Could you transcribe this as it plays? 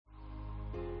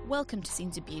Welcome to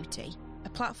Scenes of Beauty, a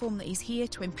platform that is here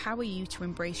to empower you to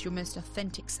embrace your most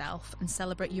authentic self and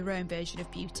celebrate your own version of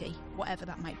beauty, whatever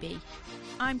that might be.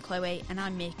 I'm Chloe, and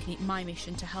I'm making it my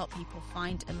mission to help people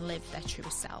find and live their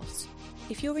truest selves.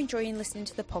 If you're enjoying listening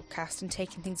to the podcast and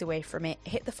taking things away from it,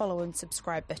 hit the follow and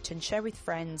subscribe button, share with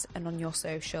friends and on your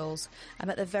socials. I'm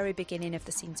at the very beginning of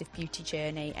the Scenes of Beauty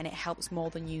journey, and it helps more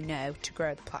than you know to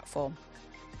grow the platform.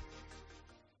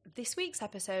 This week's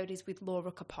episode is with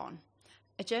Laura Capon,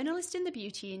 a journalist in the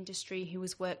beauty industry who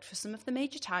has worked for some of the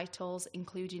major titles,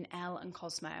 including Elle and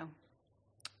Cosmo.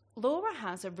 Laura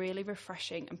has a really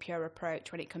refreshing and pure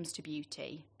approach when it comes to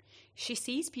beauty. She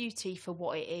sees beauty for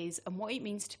what it is and what it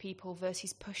means to people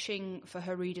versus pushing for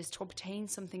her readers to obtain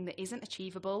something that isn't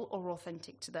achievable or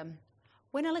authentic to them.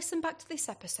 When I listened back to this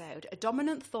episode, a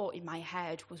dominant thought in my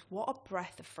head was what a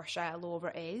breath of fresh air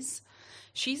Laura is.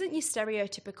 She isn't your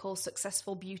stereotypical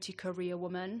successful beauty career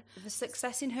woman. The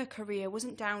success in her career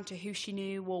wasn't down to who she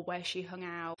knew or where she hung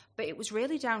out, but it was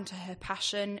really down to her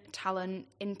passion, talent,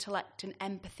 intellect and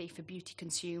empathy for beauty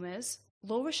consumers.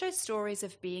 Laura shares stories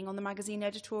of being on the magazine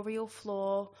editorial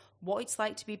floor, what it's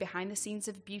like to be behind the scenes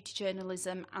of beauty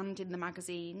journalism and in the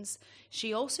magazines.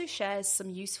 She also shares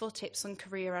some useful tips on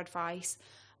career advice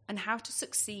and how to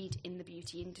succeed in the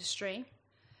beauty industry.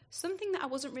 Something that I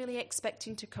wasn't really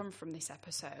expecting to come from this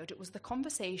episode was the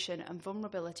conversation and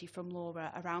vulnerability from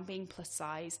Laura around being plus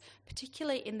size,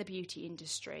 particularly in the beauty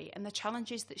industry, and the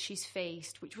challenges that she's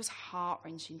faced, which was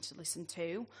heart-wrenching to listen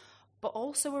to, but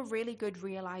also a really good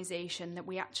realisation that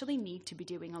we actually need to be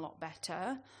doing a lot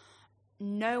better.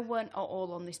 No one at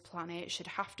all on this planet should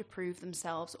have to prove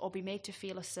themselves or be made to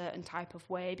feel a certain type of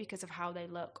way because of how they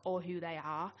look or who they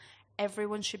are.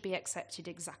 Everyone should be accepted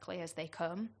exactly as they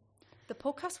come. The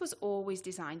podcast was always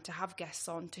designed to have guests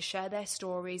on to share their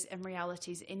stories and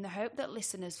realities in the hope that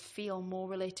listeners feel more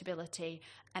relatability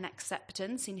and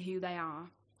acceptance in who they are.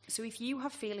 So if you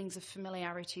have feelings of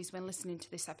familiarities when listening to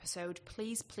this episode,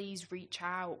 please reach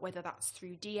out, whether that's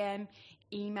through DM,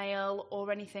 email,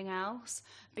 or anything else,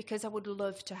 because I would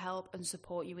love to help and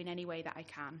support you in any way that I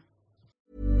can.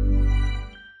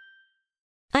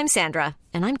 I'm Sandra,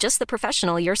 and I'm just the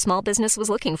professional your small business was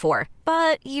looking for.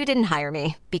 But you didn't hire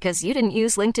me because you didn't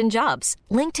use LinkedIn Jobs.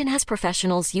 LinkedIn has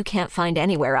professionals you can't find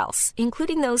anywhere else,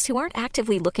 including those who aren't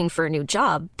actively looking for a new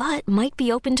job, but might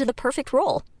be open to the perfect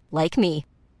role, like me.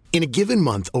 In a given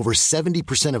month, over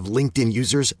 70% of LinkedIn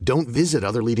users don't visit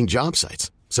other leading job sites.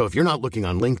 So if you're not looking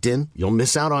on LinkedIn, you'll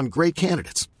miss out on great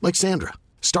candidates like Sandra.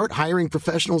 Start hiring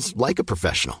professionals like a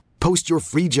professional. Post your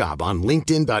free job on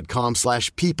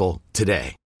linkedin.com/people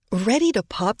today. Ready to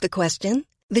pop the question?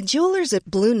 The jewelers at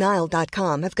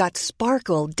BlueNile.com have got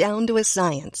sparkle down to a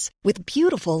science with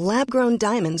beautiful lab-grown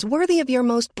diamonds worthy of your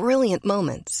most brilliant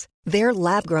moments. Their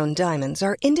lab-grown diamonds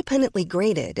are independently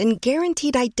graded and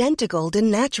guaranteed identical to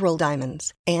natural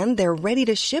diamonds, and they're ready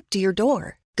to ship to your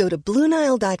door. Go to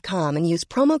BlueNile.com and use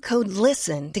promo code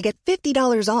LISTEN to get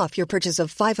 $50 off your purchase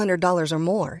of $500 or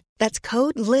more. That's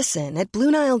code LISTEN at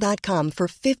BlueNile.com for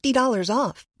 $50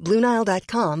 off.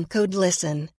 BlueNile.com, code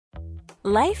LISTEN.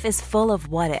 Life is full of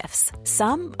what-ifs.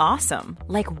 Some awesome,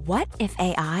 like what if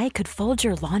AI could fold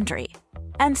your laundry?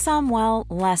 And some, well,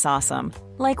 less awesome,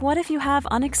 like what if you have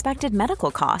unexpected medical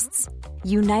costs?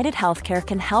 United Healthcare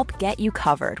can help get you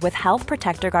covered with Health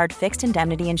Protector Guard fixed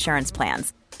indemnity insurance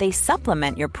plans. They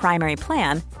supplement your primary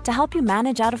plan to help you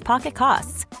manage out-of-pocket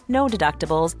costs. No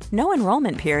deductibles, no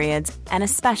enrollment periods, and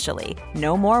especially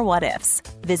no more what-ifs.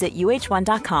 Visit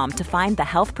uh1.com to find the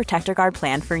Health Protector Guard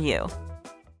plan for you.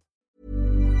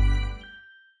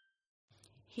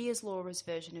 Here's Laura's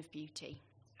version of beauty.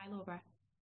 Hi, Laura.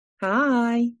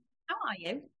 Hi. How are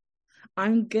you?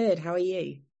 I'm good. How are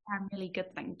you? I'm really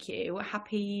good, thank you.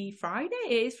 Happy Friday.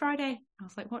 It is Friday. I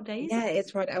was like, what day is it? Yeah,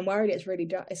 it's Friday. I'm worried it's really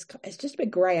dark. It's just a bit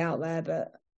grey out there,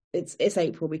 but it's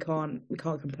April. We can't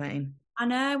complain. I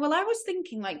know. Well, I was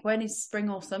thinking, like, when is spring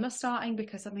or summer starting?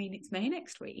 Because, I mean, it's May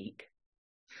next week.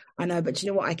 I know, but you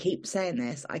know what? I keep saying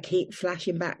this. I keep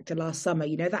flashing back to last summer.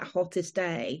 You know, that hottest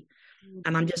day?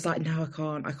 And I'm just like, no,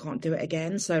 I can't do it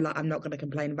again. So like, I'm not going to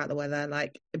complain about the weather.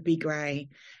 Like, it'd be grey.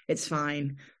 It's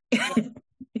fine.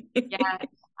 Yeah,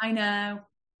 I know.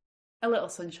 A little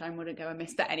sunshine wouldn't go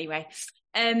amiss. But anyway,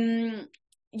 usually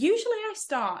I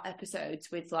start episodes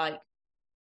with like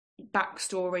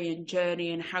backstory and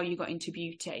journey and how you got into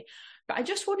beauty. But I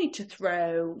just wanted to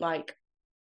throw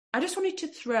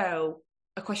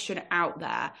a question out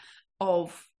there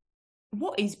of,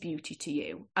 what is beauty to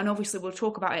you? And obviously we'll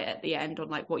talk about it at the end on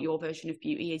like what your version of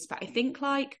beauty is. But I think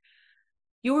like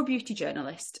you're a beauty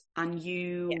journalist and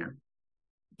you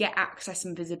get access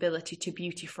and visibility to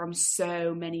beauty from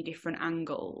so many different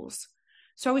angles.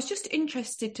 So I was just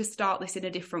interested to start this in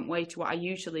a different way to what I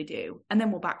usually do, and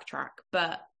then we'll backtrack.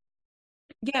 But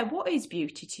yeah, what is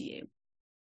beauty to you?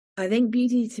 I think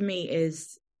beauty to me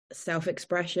is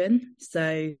self-expression.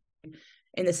 So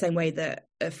in the same way that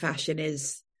fashion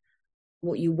is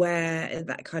what you wear,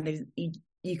 that kind of,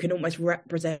 you can almost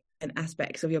represent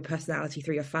aspects of your personality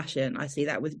through your fashion. I see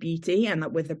that with beauty, and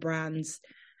like with the brands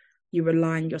you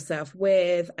align yourself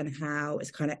with, and how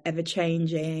it's kind of ever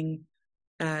changing.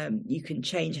 You can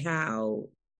change how,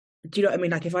 do you know what I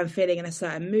mean? Like if I'm feeling in a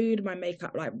certain mood, my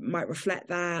makeup like might reflect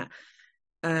that.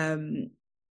 And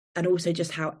also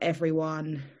just how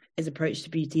everyone's approach to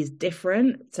beauty is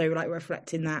different. So like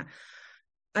reflecting that,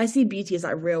 I see beauty as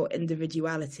like real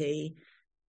individuality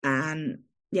and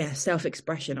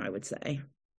self-expression, I would say.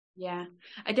 Yeah,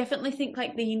 I definitely think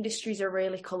like the industry's a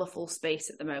really colourful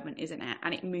space at the moment, isn't it?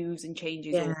 And it moves and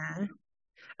changes. Yeah.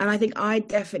 And I think I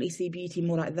definitely see beauty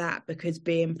more like that, because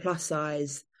being plus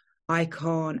size, I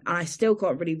still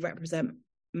can't really represent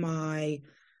my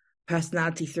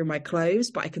personality through my clothes,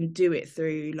 but I can do it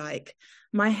through like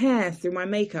my hair, through my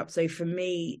makeup. So for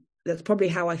me, that's probably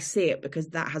how I see it, because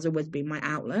that has always been my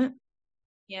outlet.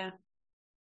 Yeah,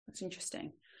 that's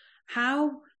interesting.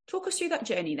 Talk us through that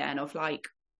journey then of like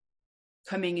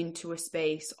coming into a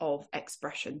space of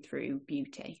expression through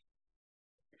beauty.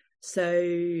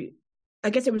 So I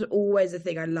guess it was always a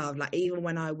thing I loved. Like even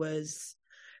when I was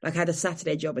like, I had a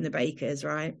Saturday job in the bakers,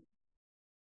 right?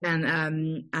 And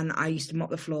I used to mop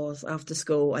the floors after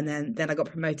school, and then I got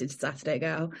promoted to Saturday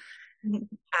girl.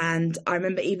 And I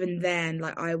remember even then,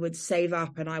 like I would save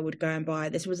up and I would go and buy,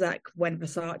 this was like when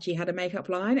Versace had a makeup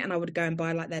line, and I would go and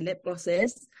buy like their lip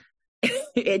glosses.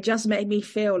 It just made me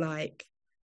feel like,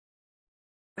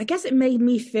 I guess it made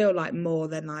me feel like more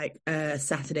than like a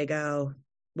Saturday girl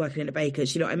working in the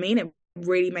bakers, you know what I mean? It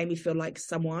really made me feel like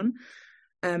someone.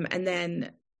 And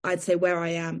then I'd say where I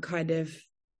am kind of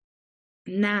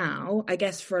now, I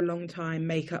guess for a long time,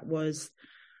 makeup was,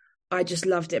 I just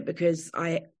loved it because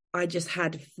I just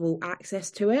had full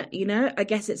access to it, you know? I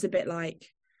guess it's a bit like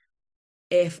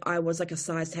if I was like a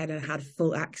size 10 and had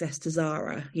full access to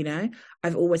Zara, you know?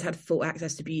 I've always had full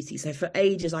access to beauty. So for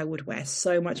ages, I would wear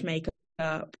so much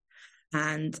makeup,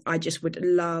 and I just would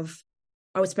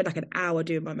I would spend like an hour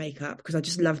doing my makeup because I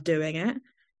just loved doing it.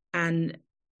 And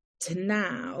to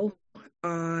now,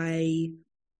 I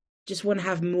just want to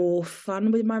have more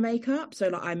fun with my makeup. So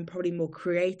like I'm probably more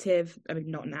creative. I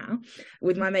mean, not now.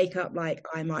 With my makeup, like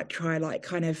I might try like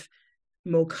kind of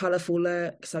more colourful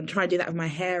looks. I'm trying to do that with my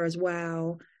hair as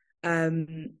well.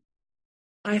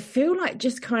 I feel like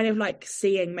just kind of like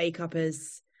seeing makeup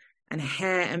and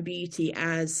hair and beauty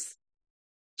as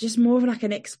just more of like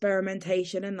an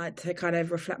experimentation, and like to kind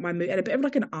of reflect my mood, and a bit of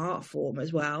like an art form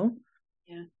as well.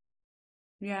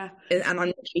 Yeah. And I'm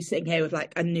actually sitting here with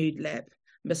like a nude lip,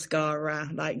 mascara,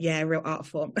 like real art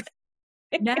form.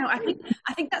 No, I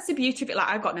think that's the beauty of it. Like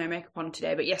I've got no makeup on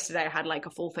today, but yesterday I had like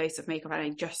a full face of makeup,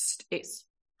 and it's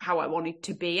how I wanted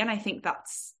to be. And I think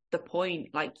that's the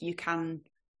point. Like you can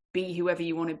be whoever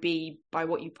you want to be by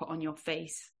what you put on your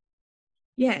face.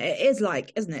 Yeah, it is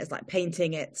like, isn't it? It's like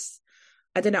painting.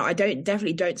 I don't know. I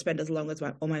definitely don't spend as long as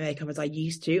on my makeup as I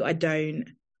used to. I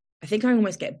think I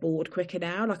almost get bored quicker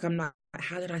now. Like I'm like,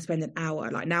 how did I spend an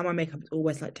hour? Like now my makeup is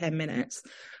always like 10 minutes,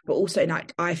 but also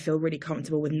like I feel really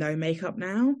comfortable with no makeup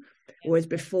now. Whereas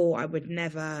before I would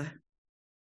never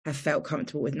have felt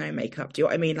comfortable with no makeup. Do you know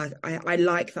what I mean? Like I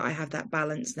like that I have that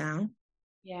balance now.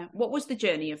 Yeah. What was the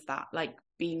journey of that? Like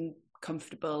being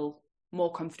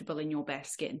more comfortable in your bare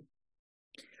skin?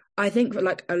 I think for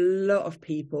like a lot of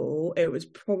people, it was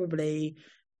probably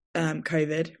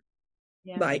COVID.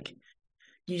 Yeah. Like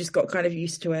you just got kind of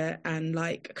used to it. And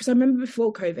like, because I remember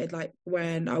before COVID, like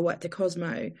when I worked at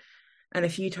Cosmo, and a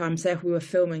few times, say if we were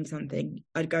filming something,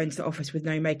 I'd go into the office with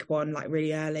no makeup on like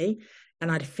really early,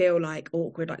 and I'd feel like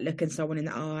awkward, like looking someone in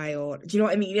the eye, or do you know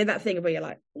what I mean? You know that thing where you're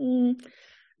like,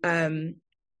 and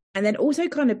then also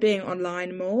kind of being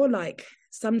online more, like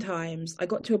sometimes I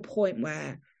got to a point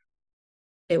where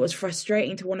it was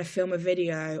frustrating to want to film a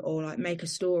video or like make a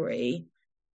story,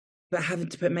 but having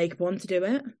to put makeup on to do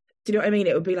it. Do you know what I mean?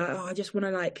 It would be like, oh, I just want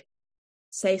to like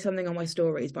say something on my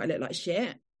stories, but I look like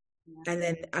shit. Yeah. And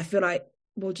then I feel like,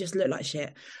 we'll just look like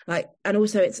shit. Like, and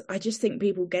also I just think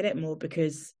people get it more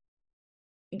because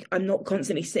I'm not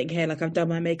constantly sitting here like I've done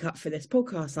my makeup for this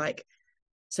podcast. Like,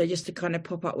 so just to kind of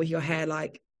pop up with your hair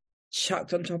like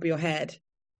chucked on top of your head,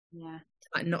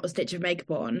 like not a stitch of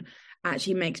makeup on,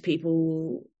 actually makes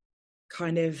people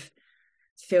kind of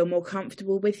feel more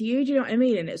comfortable with you. Do you know what I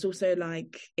mean? And it's also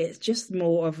like, it's just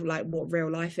more of like what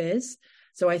real life is.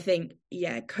 So I think,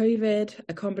 COVID,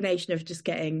 a combination of just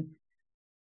getting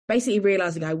basically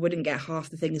realizing I wouldn't get half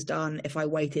the things done if I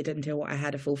waited until I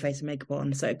had a full face of makeup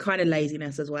on. So kind of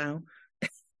laziness as well.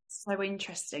 So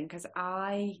interesting, because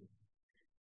I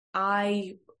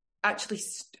actually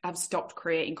have stopped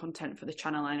creating content for the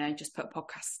channel, and I just put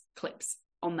podcast clips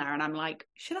on there, and I'm like,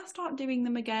 should I start doing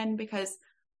them again? Because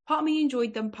part of me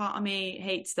enjoyed them, part of me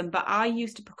hates them, but I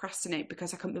used to procrastinate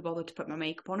because I couldn't be bothered to put my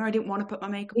makeup on, or I didn't want to put my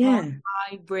makeup on.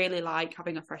 I really like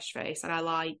having a fresh face, and I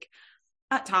like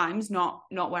at times not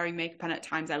wearing makeup, and at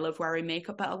times I love wearing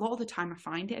makeup, but a lot of the time I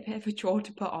find it a bit of a chore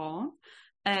to put on.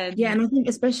 Yeah, and I think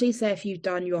especially say if you've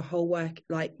done your whole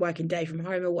working day from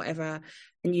home or whatever,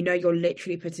 and you know you're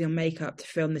literally putting on makeup to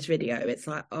film this video, it's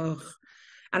like, ugh.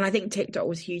 And I think TikTok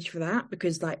was huge for that,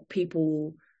 because like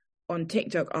people on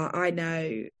TikTok I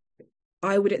know,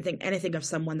 I wouldn't think anything of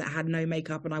someone that had no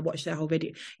makeup and I watched their whole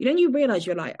video. You know, and you realise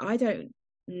you're like, I don't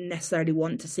necessarily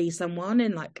want to see someone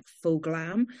in like full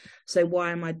glam. So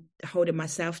why am I holding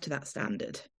myself to that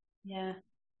standard? Yeah.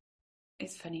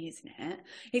 It's funny, isn't it?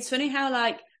 It's funny how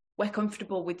like we're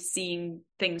comfortable with seeing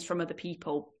things from other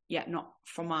people, yet not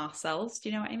from ourselves. Do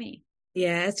you know what I mean?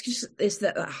 Yeah, it's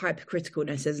that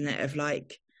hypercriticalness, isn't it? Of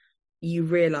like, you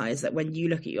realise that when you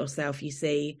look at yourself, you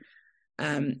see,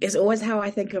 it's always how I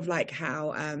think of like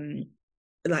how,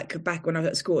 like back when I was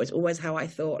at school, it's always how I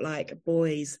thought like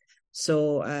boys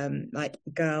saw like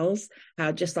girls,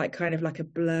 how just like kind of like a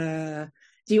blur.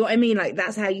 Do you know what I mean? Like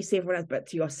that's how you see everyone else, but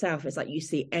to yourself, it's like you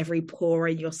see every pore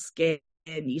in your skin,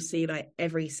 you see like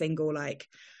every single like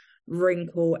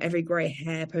wrinkle, every grey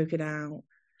hair poking out.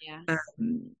 Yeah.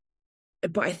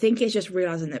 But I think it's just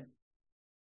realising that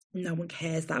no one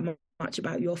cares that much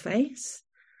about your face,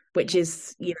 which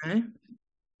is, you know,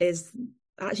 is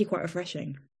actually quite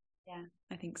refreshing. Yeah,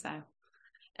 I think so.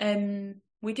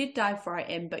 We did dive right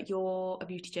in, but you're a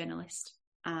beauty journalist.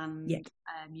 And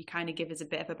you kind of give us a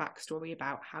bit of a backstory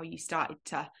about how you started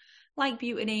to like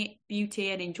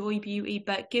beauty and enjoy beauty,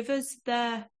 but give us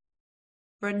the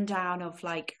rundown of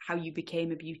like how you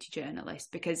became a beauty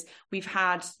journalist, because we've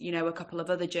had, you know, a couple of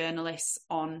other journalists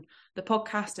on the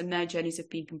podcast and their journeys have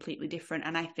been completely different.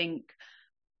 And I think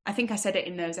I said it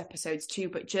in those episodes too,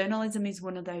 but journalism is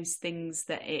one of those things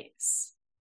that it's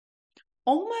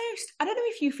almost, I don't know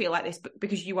if you feel like this, but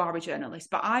because you are a journalist,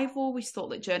 but I've always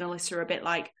thought that journalists are a bit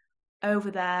like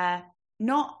over there,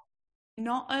 not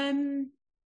they're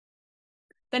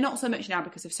not so much now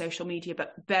because of social media,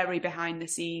 but very behind the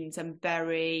scenes and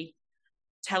very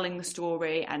telling the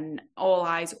story and all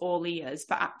eyes, all ears,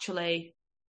 but actually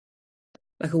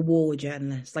like a war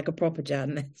journalist, like a proper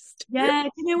journalist. Yeah, do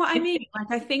you know what I mean? Like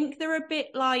I think they're a bit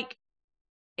like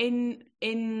in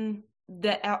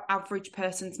the average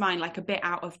person's mind, like a bit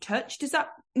out of touch. Does that,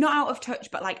 not out of touch,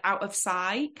 but like out of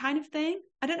sight kind of thing?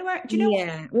 I don't know where, do you know?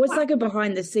 Yeah, well, it's like a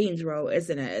behind the scenes role,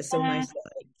 isn't it? It's almost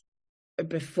like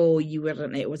before you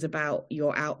weren't, it was about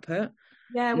your output.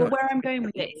 Yeah, well, where I'm going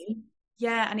with it,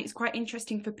 yeah, and it's quite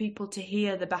interesting for people to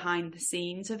hear the behind the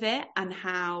scenes of it and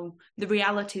how the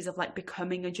realities of like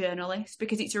becoming a journalist,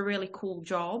 because it's a really cool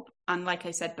job. And like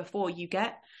I said before, you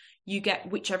get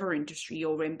whichever industry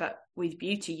you're in, but with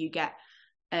beauty you get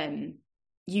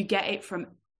it from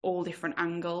all different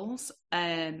angles,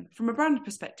 from a brand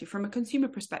perspective, from a consumer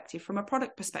perspective, from a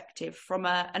product perspective, from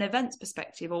an events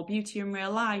perspective, or beauty in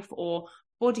real life, or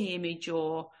body image,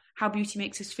 or how beauty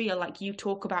makes us feel. Like you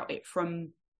talk about it from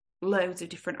loads of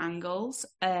different angles,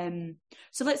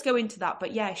 so let's go into that.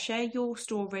 But yeah, share your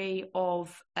story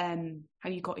of how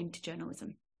you got into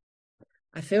journalism.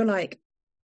 I feel like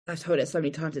I've told it so many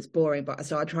times it's boring, but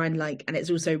so I try and like, and it's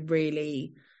also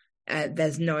really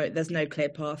there's no clear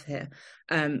path here,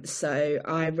 so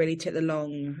I really took the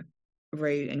long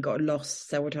route and got lost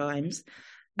several times.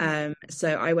 So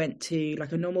I went to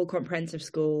like a normal comprehensive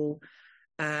school,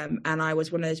 and I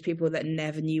was one of those people that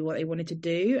never knew what they wanted to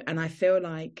do. And I feel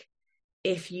like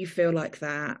if you feel like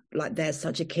that, like there's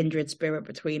such a kindred spirit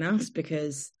between us,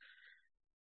 because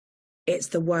it's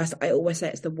the worst. I always say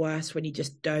it's the worst when you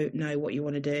just don't know what you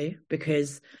want to do,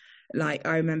 because like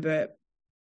I remember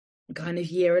kind of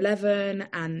year 11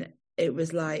 and it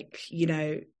was like, you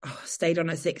know, stayed on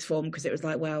a sixth form because it was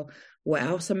like, well, what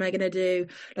else am I going to do?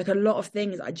 Like a lot of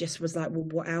things I just was like, well,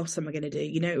 what else am I going to do?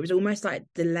 You know, it was almost like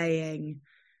delaying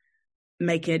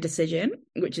making a decision,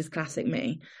 which is classic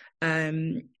me.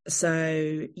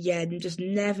 So yeah, just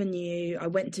never knew. I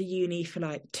went to uni for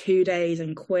like 2 days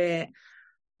and quit.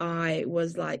 I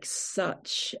was like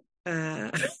such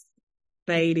a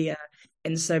failure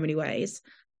in so many ways.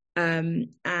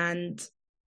 And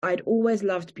I'd always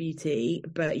loved beauty,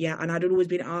 but yeah, and I'd always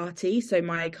been arty. So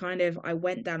I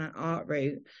went down an art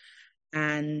route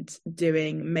and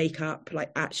doing makeup,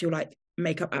 like actual like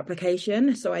makeup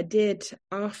application. So I did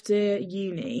after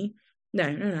uni.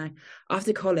 No.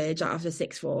 After college, like after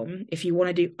sixth form, if you want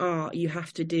to do art, you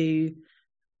have to do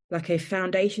like a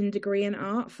foundation degree in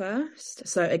art first.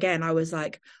 So again, I was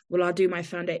like, well, I'll do my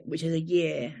foundation, which is a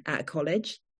year at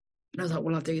college. And I was like,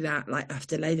 well, I'll do that. Like I've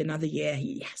delayed another year.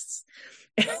 Yes.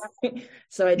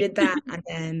 So I did that. And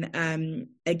then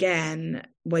again,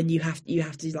 when you have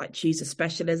to like choose a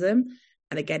specialism.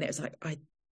 And again, it was like, I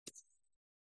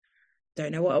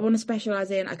don't know what I want to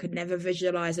specialize in. I could never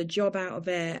visualize a job out of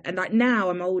it. And like now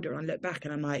I'm older and I look back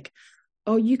and I'm like,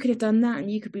 oh, you could have done that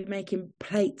and you could be making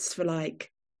plates for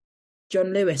like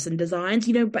John Lewis and designs,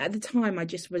 you know, but at the time I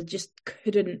just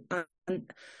couldn't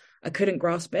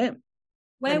grasp it.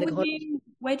 Where were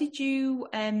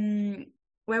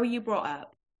you brought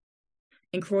up?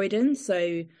 In Croydon,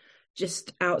 so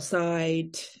just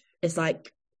outside, it's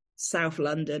like South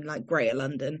London, like Greater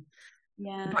London.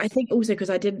 Yeah. But I think also because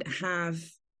I didn't have,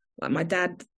 like, my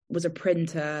dad was a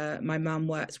printer, my mum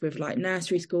works with like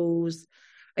nursery schools.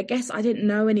 I guess I didn't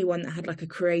know anyone that had like a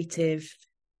creative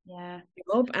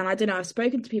job. And I don't know, I've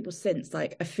spoken to people since,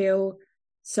 like I feel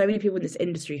so many people in this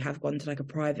industry have gone to like a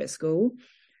private school.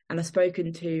 And I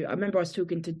remember I was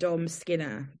talking to Dom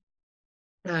Skinner,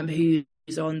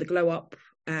 who's on the Glow Up,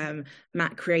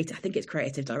 Matt Creative, I think it's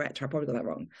creative director, I probably got that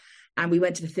wrong. And we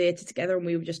went to the theatre together and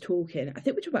we were just talking. I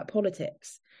think we talked about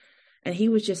politics. And he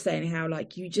was just saying how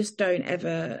like you just don't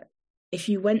ever, if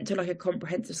you went to like a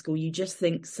comprehensive school, you just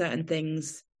think certain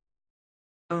things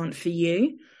aren't for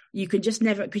you. You can just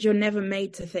never, because you're never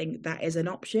made to think that is an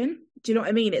option. Do you know what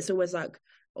I mean? It's always like,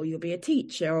 oh, you'll be a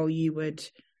teacher, or you would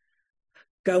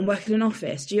go and work in an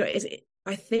office. Do you know,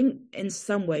 I think in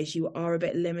some ways you are a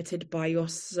bit limited by your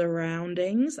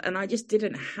surroundings. And I just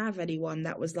didn't have anyone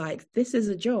that was like, this is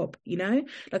a job, you know?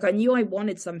 Like I knew I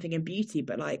wanted something in beauty,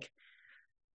 but like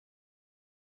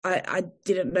I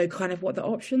didn't know kind of what the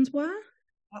options were.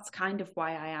 That's kind of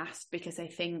why I asked, because I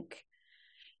think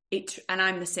and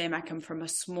I'm the same, I come from a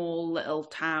small little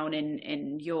town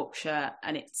in Yorkshire,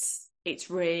 and it's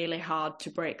really hard to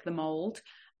break the mold.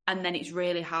 And then it's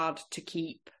really hard to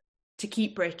keep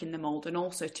breaking the mold, and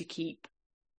also to keep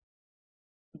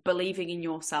believing in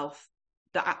yourself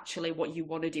that actually what you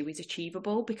want to do is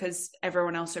achievable, because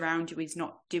everyone else around you is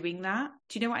not doing that.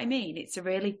 Do you know what I mean? It's a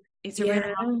really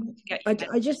hard to get.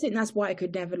 I just think that's why I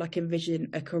could never like envision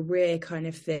a career kind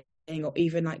of thing, or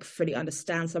even like fully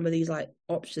understand some of these like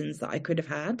options that I could have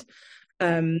had.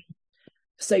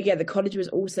 So yeah, the college was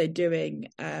also doing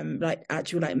like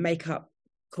actual like makeup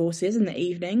courses in the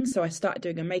evening. So I started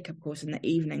doing a makeup course in the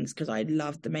evenings because I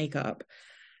loved the makeup.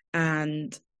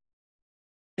 And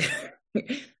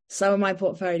some of my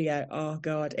portfolio, oh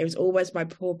god, it was always, my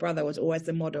poor brother was always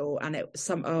the model, and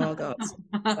oh god.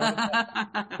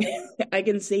 I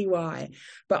can see why.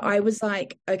 But I was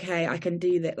like, okay, I can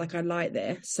do that, like I like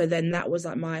this. So then that was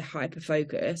like my hyper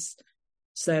focus.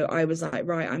 So I was like,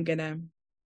 right, I'm gonna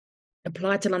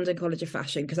apply to London College of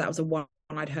Fashion, because that was the one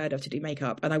I'd heard of to do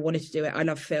makeup, and I wanted to do it. I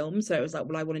love film, so it was like,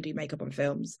 well, I want to do makeup on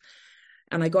films.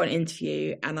 And I got an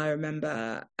interview, and I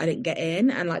remember I didn't get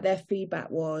in, and like their feedback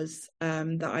was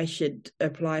that I should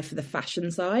apply for the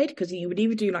fashion side, because you would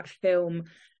either do like film,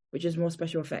 which is more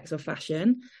special effects, or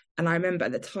fashion. And I remember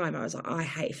at the time I was like, I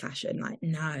hate fashion, like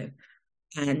no.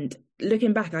 And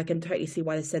looking back, I can totally see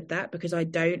why they said that, because I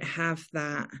don't have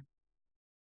that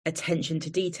attention to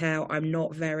detail. I'm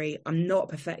not a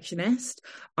perfectionist.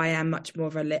 I am much more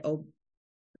of a little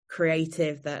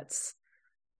creative that's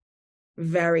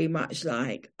very much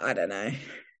like, I don't know,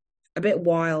 a bit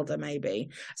wilder maybe.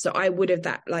 So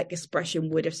that like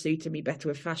expression would have suited me better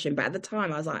with fashion. But at the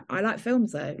time I was like, I like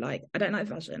films though, like I don't like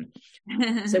fashion.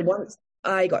 So once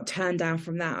I got turned down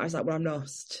from that, I was like, well, I'm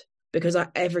lost, because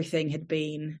everything had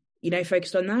been, you know,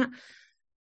 focused on that.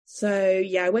 So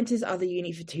yeah, I went to this other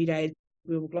uni for 2 days.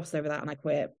 We will gloss over that, and I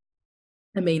quit.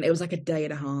 I mean, it was like a day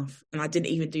and a half, and I didn't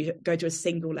even go to a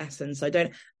single lesson. So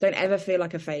don't ever feel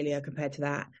like a failure compared to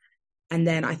that. And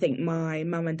then I think my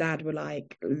mum and dad were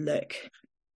like, look,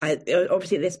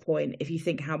 obviously at this point, if you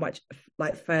think how much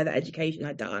like further education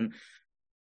I'd done,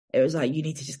 it was like, you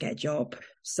need to just get a job.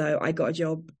 So I got a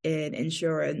job in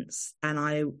insurance, and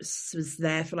I was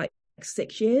there for like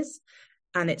 6 years.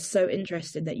 And it's so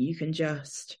interesting that you can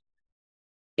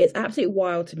it's absolutely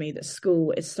wild to me that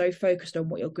school is so focused on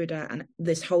what you're good at. And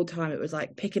this whole time it was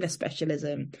like picking a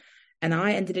specialism. And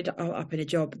I ended up in a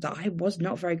job that I was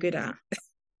not very good at.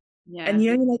 Yeah. And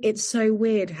you know, like it's so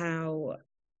weird how,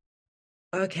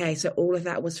 okay, so all of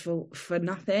that was for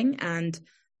nothing. And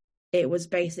it was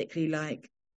basically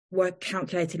like we're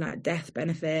calculating like death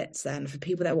benefits and for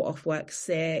people that were off work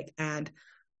sick, and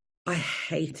I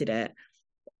hated it.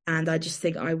 And I just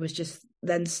think I was just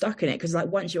then stuck in it, because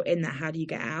like once you're in that, how do you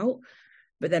get out?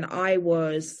 But then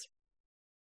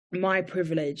my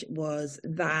privilege was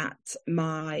that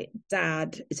my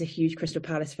dad is a huge Crystal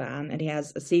Palace fan and he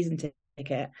has a season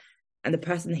ticket. And the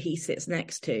person that he sits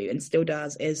next to and still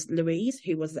does is Louise,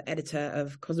 who was the editor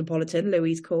of Cosmopolitan,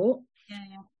 Louise Court. Yeah.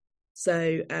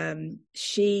 So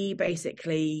she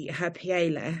basically, her PA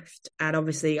left. And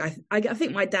obviously, I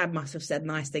think my dad must have said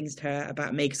nice things to her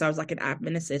about me, because I was like an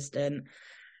admin assistant.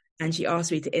 And she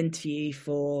asked me to interview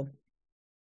for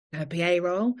her PA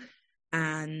role.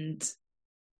 And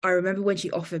I remember when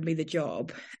she offered me the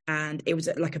job, and it was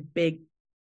like it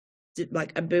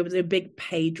was a big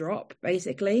pay drop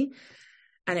basically,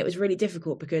 and it was really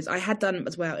difficult because I had done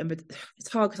as well.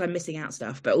 It's hard because I'm missing out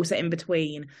stuff, but also in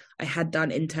between, I had done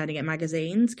interning at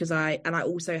magazines because I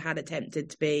also had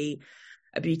attempted to be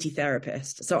a beauty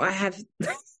therapist. So I have,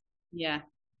 yeah.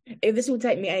 This will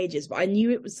take me ages, but I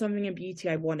knew it was something in beauty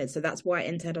I wanted, so that's why I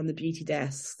interned on the beauty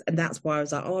desk, and that's why I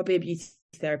was like, oh, I'll be a beauty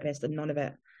therapist, and none of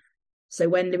it. So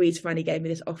when Louise finally gave me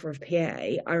this offer of PA,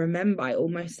 I remember I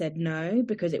almost said no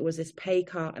because it was this pay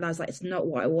cut. And I was like, it's not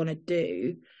what I want to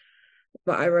do.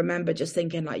 But I remember just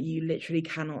thinking, like, you literally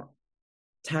cannot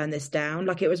turn this down.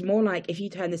 Like, it was more like, if you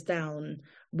turn this down,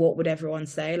 what would everyone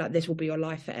say? Like, this will be your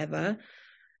life forever.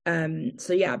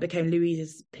 So yeah, I became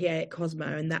Louise's PA at Cosmo.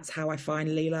 And that's how I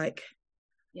finally, like,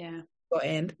 got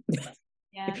in.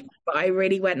 Yeah. But I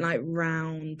really went, like,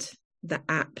 round the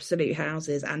absolute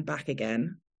houses and back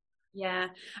again. Yeah,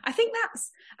 I think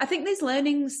there's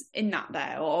learnings in that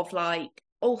there of like,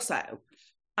 also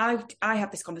I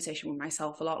have this conversation with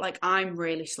myself a lot. Like, I'm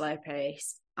really slow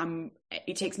paced.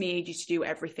 It takes me ages to do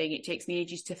everything. It takes me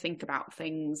ages to think about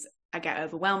things. I get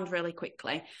overwhelmed really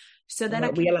quickly. So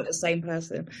then we are like the same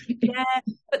person. Yeah,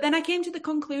 but then I came to the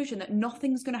conclusion that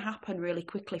nothing's going to happen really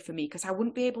quickly for me because I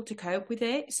wouldn't be able to cope with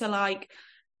it. So like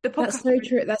the podcast, that's so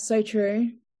true. That's so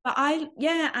true. But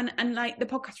and like the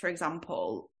podcast, for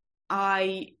example,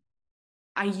 when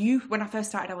I first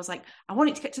started, I was like, I want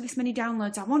it to get to this many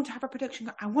downloads. I want to have a production.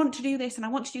 I want to do this and I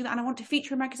want to do that. And I want to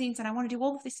feature in magazines and I want to do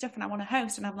all of this stuff and I want to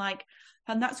host. And I'm like,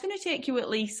 and that's going to take you at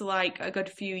least like a good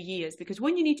few years, because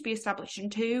one, you need to be established,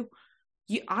 and two,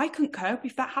 I couldn't cope.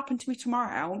 If that happened to me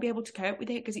tomorrow, I won't be able to cope with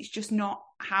it because it's just not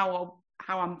how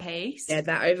I'm paced. Yeah,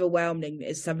 that overwhelming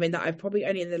is something that I've probably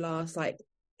only in the last like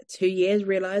 2 years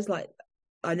realised. Like,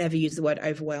 I never use the word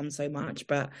overwhelmed so much,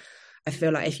 but I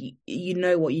feel like if you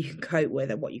know what you can cope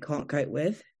with and what you can't cope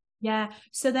with. Yeah.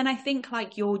 So then I think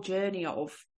like your journey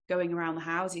of going around the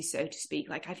houses, so to speak,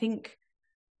 like I think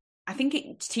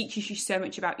it teaches you so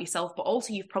much about yourself, but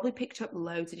also you've probably picked up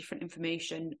loads of different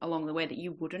information along the way that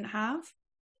you wouldn't have.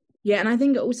 Yeah. And I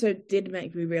think it also did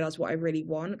make me realise what I really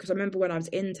want. Because I remember when I was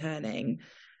interning,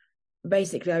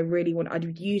 basically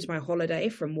I'd use my holiday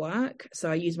from work, so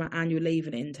I used my annual leave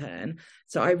and intern,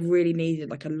 so I really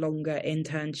needed like a longer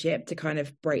internship to kind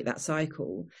of break that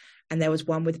cycle. And there was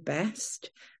one with Best,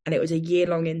 and it was a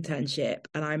year-long internship,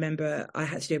 and I remember I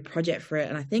had to do a project for it,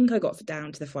 and I think I got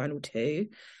down to the final 2.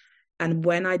 And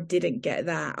when I didn't get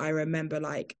that, I remember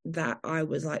like that I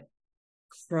was like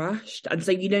crushed. And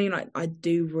so you're like, I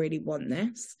do really want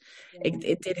this.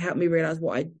 It did help me realize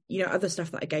what other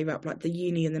stuff that I gave up, like the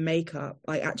uni and the makeup,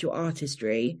 like actual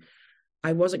artistry.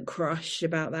 I wasn't crushed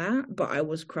about that, but I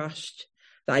was crushed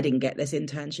that I didn't get this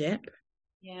internship.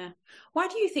 Yeah. Why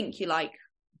do you think you like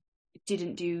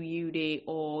didn't do uni,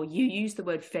 or you use the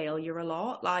word failure a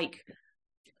lot? Like,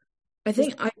 I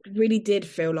think I really did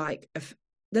feel like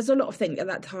there's a lot of things at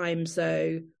that time.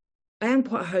 So I am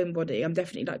quite a homebody. I'm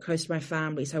definitely like close to my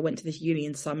family. So I went to this uni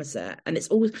in Somerset, and it's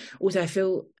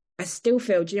also I still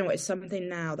feel, do you know what? It's something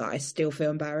now that I still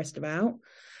feel embarrassed about.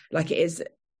 Like, it is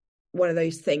one of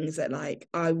those things that like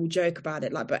I will joke about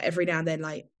it, like, but every now and then,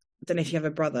 like, I don't know if you have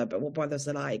a brother, but what brothers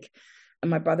are like. And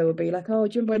my brother would be like, "Oh,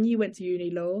 do you remember when you went to uni,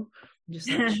 law?" I'm just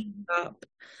like, shut up.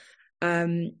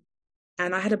 And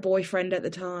I had a boyfriend at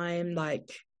the time,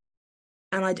 like.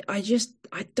 And I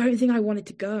don't think I wanted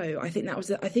to go. I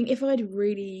think if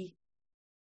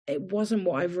it wasn't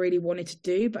what I really wanted to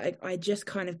do, but I just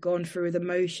kind of gone through the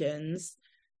motions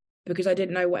because I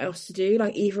didn't know what else to do.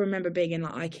 Like, even remember being in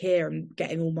like IKEA and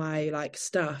getting all my like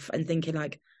stuff and thinking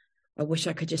like, I wish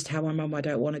I could just tell my mum I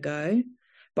don't want to go.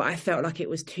 But I felt like it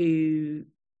was too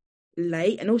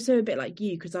late, and also a bit like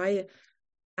you, because I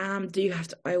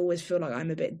always feel like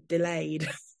I'm a bit delayed.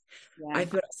 Yeah. I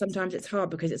feel like sometimes it's hard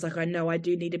because it's like, I know I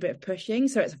do need a bit of pushing.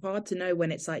 So it's hard to know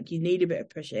when it's like you need a bit of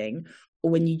pushing,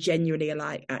 or when you genuinely are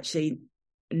like, actually,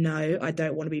 no, I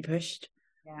don't want to be pushed.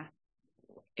 Yeah.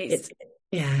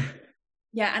 Yeah.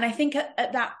 Yeah. And I think at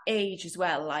that age as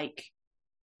well, like,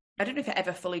 I don't know if it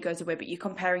ever fully goes away, but you're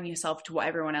comparing yourself to what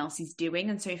everyone else is doing.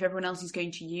 And so if everyone else is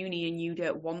going to uni and you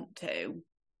don't want to,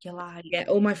 you're like... Yeah,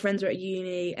 all my friends are at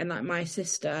uni, and like my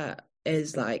sister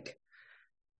is like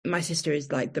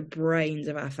the brains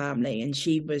of our family, and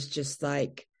she was just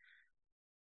like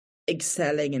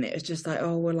excelling, and it was just like,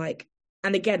 oh, we're like,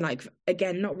 and again,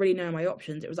 not really knowing my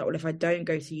options, it was like, well, if I don't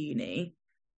go to uni,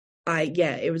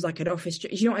 it was like an office,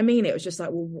 you know what I mean? It was just like,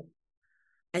 well,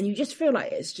 and you just feel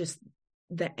like it's just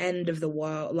the end of the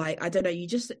world. Like, I don't know,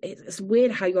 it's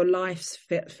weird how your life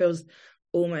feels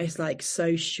almost like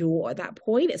so short at that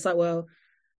point. It's like, well,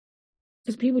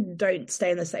 because people don't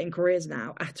stay in the same careers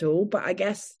now at all. But I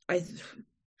guess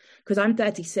because I'm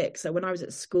 36, so when I was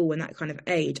at school in that kind of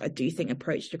age, I do think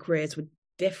approach to careers were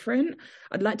different.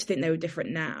 I'd like to think they were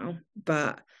different now,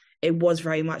 but it was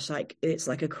very much like it's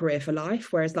like a career for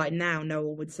life, whereas like now no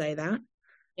one would say that.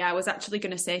 Yeah, I was actually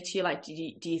going to say to you, like, do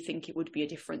you think it would be a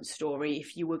different story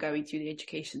if you were going through the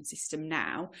education system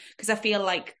now? Because I feel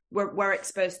like we're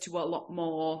exposed to a lot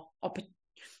more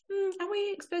are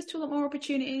we exposed to a lot more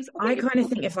opportunities? I kind of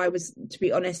think, if I was to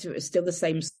be honest, if it was still the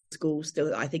same school,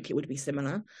 still I think it would be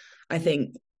similar. I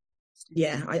think,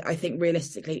 yeah, I think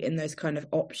realistically in those kind of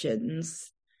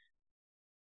options,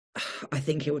 I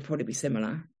think it would probably be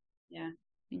similar. Yeah,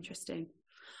 interesting.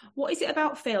 What is it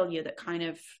about failure that kind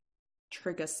of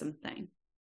triggers something,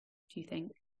 do you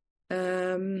think?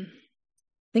 I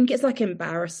think it's like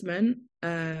embarrassment.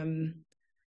 Or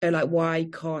like, why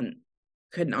couldn't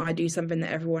I do something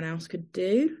that everyone else could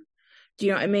do? Do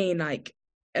you know what I mean? Like,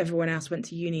 everyone else went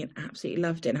to uni and absolutely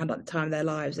loved it and had like the time of their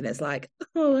lives, and it's like,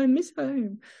 oh, I miss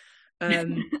home. So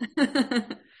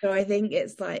I think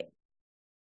it's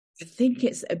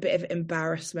a bit of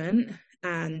embarrassment.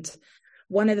 And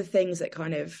one of the things that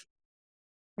kind of,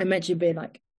 I mentioned being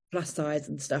like plus size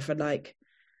and stuff, and like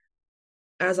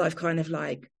as I've kind of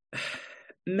like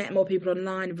met more people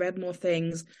online, read more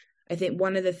things, I think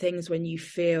one of the things when you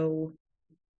feel,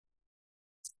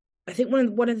 I think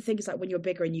one of the things, like when you're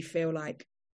bigger and you feel like,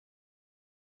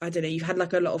 I don't know, you've had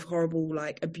like a lot of horrible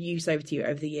like abuse over to you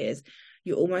over the years,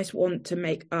 you almost want to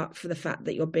make up for the fact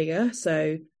that you're bigger.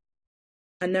 So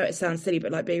I know it sounds silly,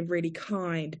 but like being really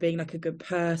kind, being like a good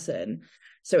person.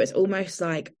 So it's almost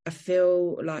like I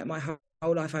feel like my whole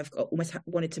life I've almost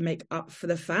wanted to make up for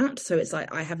the fact. So it's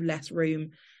like I have less room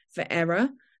for error.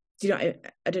 Do you know?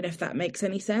 I don't know if that makes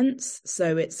any sense.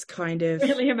 So it's kind of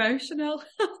really emotional.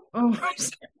 Oh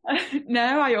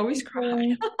no, I always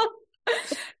cry.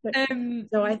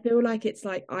 So I feel like it's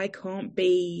like I can't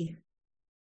be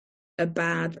a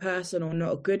bad person or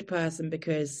not a good person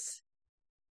because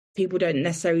people don't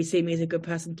necessarily see me as a good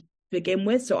person to begin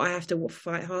with. So I have to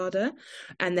fight harder.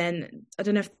 And then I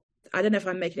don't know if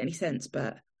I'm making any sense,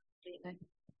 but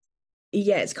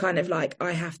yeah, it's kind of like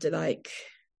I have to, like,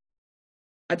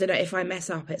 I don't know, if I mess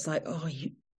up, it's like, oh,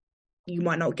 you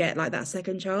might not get like that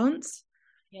second chance.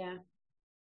 Yeah.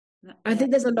 I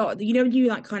think there's a lot, you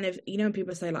like kind of, when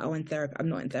people say like, oh, in therapy, I'm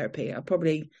not in therapy. I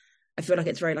feel like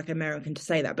it's very like American to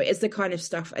say that, but it's the kind of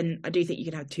stuff, and I do think you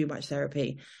can have too much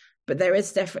therapy, but there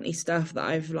is definitely stuff that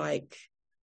I've like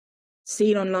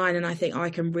seen online, and I think I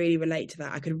can really relate to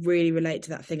that. I could really relate to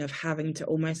that thing of having to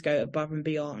almost go above and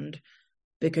beyond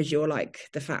because you're like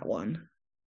the fat one.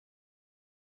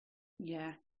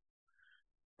 Yeah.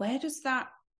 Where does that,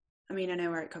 I mean, I know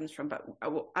where it comes from, but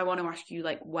I want to ask you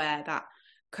like where that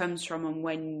comes from and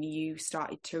when you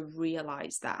started to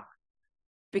realize that,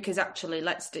 because actually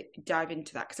let's dive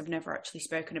into that, because I've never actually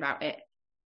spoken about it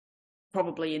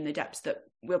probably in the depths that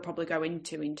we'll probably go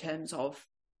into in terms of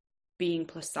being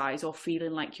plus size or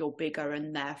feeling like you're bigger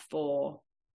and therefore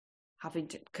having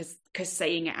to, because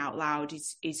saying it out loud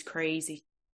is crazy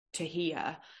to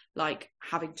hear, like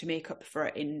having to make up for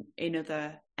it in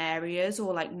other areas,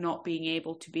 or like not being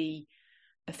able to be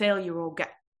a failure or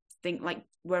think like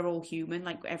we're all human,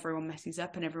 like everyone messes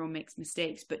up and everyone makes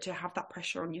mistakes, but to have that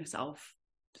pressure on yourself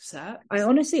sucks. I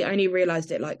honestly only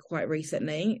realized it like quite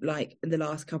recently, like in the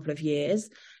last couple of years,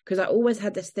 because I always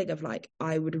had this thing of like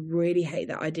I would really hate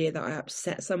that idea that I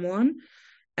upset someone,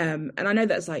 and I know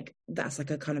that's like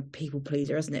a kind of people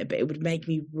pleaser, isn't it? But it would make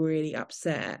me really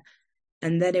upset.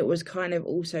 And then it was kind of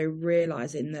also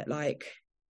realizing that, like,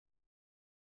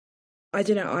 I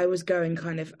don't know, I was going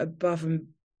kind of above and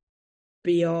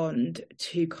beyond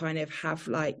to kind of have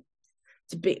like,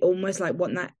 to be almost like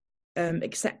want that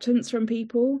acceptance from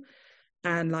people.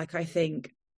 And like, I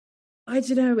think, I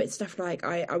don't know, it's stuff like,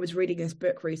 I was reading this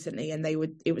book recently, and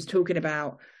it was talking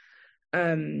about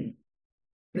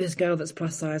this girl that's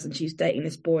plus size, and she's dating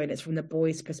this boy, and it's from the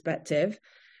boy's perspective.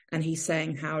 And he's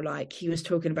saying how, like, he was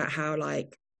talking about how,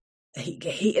 like,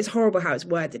 it's horrible how it's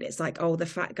worded. It's like, oh, the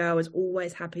fat girl is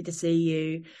always happy to see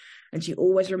you, and she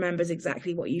always remembers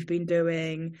exactly what you've been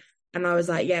doing. And I was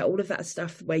like, yeah, all of that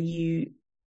stuff where I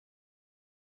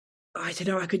don't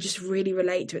know, I could just really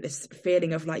relate to it. This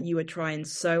feeling of like you were trying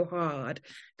so hard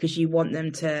because you want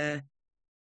them to,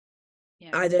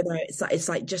 I don't know, it's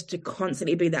like just to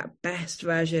constantly be that best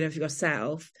version of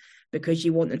yourself because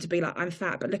you want them to be like, I'm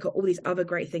fat, but look at all these other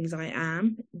great things I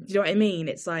am. Do you know what I mean?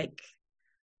 It's like,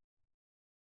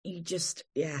 you just,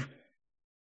 yeah.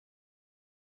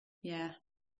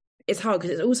 It's hard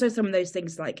because it's also some of those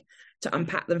things, like, to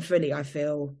unpack them fully, I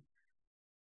feel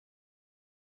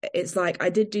it's like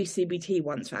I did do CBT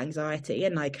once for anxiety,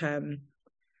 and like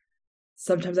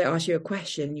sometimes they ask you a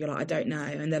question and you're like, I don't know,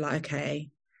 and they're like, okay,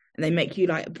 and they make you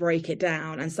like break it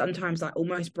down, and sometimes like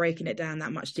almost breaking it down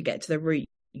that much to get to the root,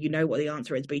 you know what the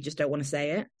answer is but you just don't want to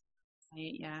say it.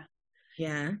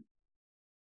 Yeah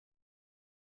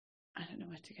I don't know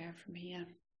where to go from here.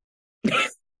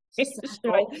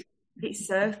 It's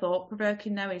so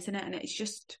thought-provoking though, isn't it? And it's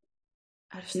just,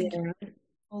 I just think people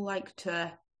like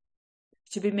to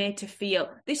be made to feel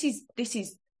this is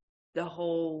the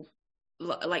whole,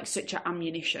 like, such an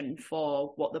ammunition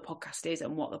for what the podcast is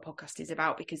and what the podcast is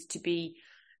about, because to be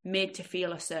made to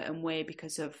feel a certain way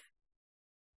because of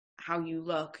how you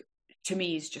look, to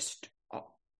me, is just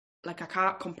like, I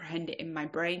can't comprehend it in my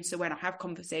brain. So when I have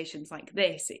conversations like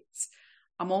this,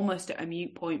 I'm almost at a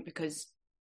mute point because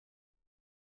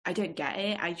I don't get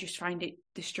it. I just find it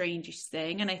the strangest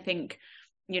thing. And I think,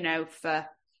 you know,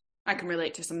 I can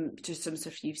relate to some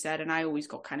stuff you've said, and I always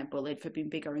got kind of bullied for being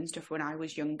bigger and stuff when I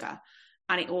was younger.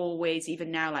 And it always,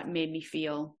 even now, like, made me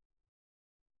feel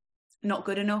not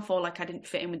good enough, or like I didn't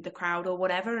fit in with the crowd or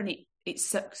whatever. And it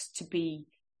sucks to be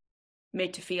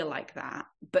made to feel like that,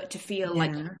 but to feel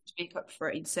like you have to make up for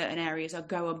it in certain areas or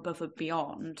go above and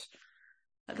beyond,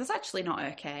 that's actually not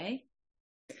okay.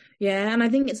 Yeah, and I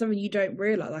think it's something you don't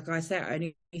realize. Like I said, I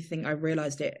only think I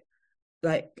realized it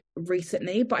like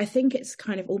recently, but I think it's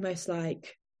kind of almost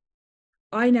like,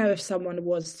 I know if someone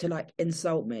was to like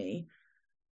insult me,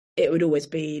 it would always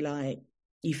be like,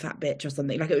 you fat bitch or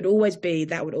something. Like, that would always be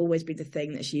the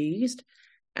thing that's used.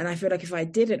 And I feel like if I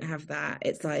didn't have that,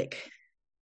 it's like,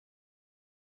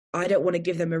 I don't want to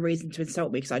give them a reason to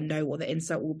insult me because I know what the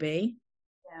insult will be.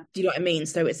 Do you know what I mean?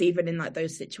 So it's even in like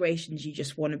those situations, you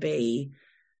just want to be,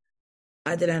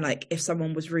 I don't know, like if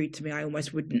someone was rude to me, I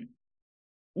almost wouldn't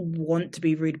want to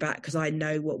be rude back because I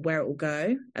know where it will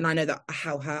go, and I know that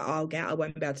how hurt I'll get, I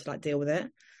won't be able to like deal with it.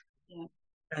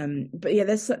 But yeah,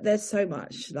 there's so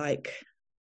much, like,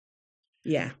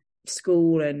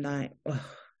 school and like,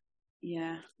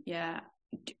 do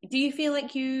you feel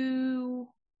like you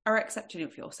are accepting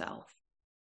of yourself?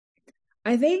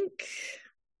 I think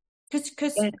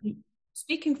because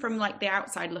speaking from like the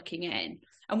outside looking in,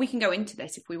 and we can go into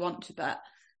this if we want to, but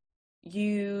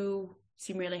you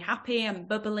seem really happy and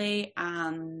bubbly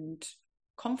and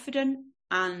confident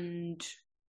and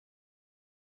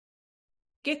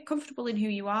get comfortable in who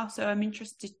you are. So I'm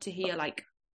interested to hear like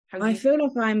how I feel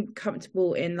like I'm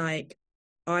comfortable in like,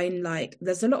 I'm like,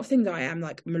 there's a lot of things that I'm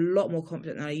a lot more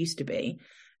confident than I used to be.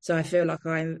 So I feel like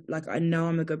I know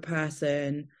I'm a good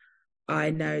person.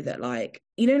 I know that, like,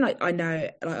 you know, like, I know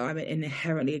like I'm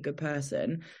inherently a good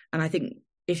person. And I think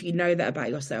if you know that about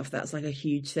yourself, that's like a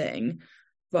huge thing.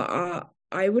 But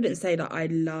I wouldn't say that I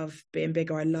love being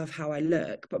big or I love how I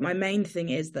look. But my main thing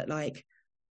is that, like,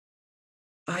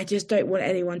 I just don't want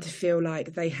anyone to feel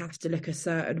like they have to look a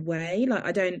certain way. Like,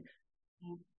 I don't,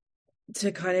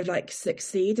 to kind of like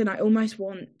succeed. And I almost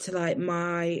want to like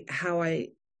how I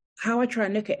try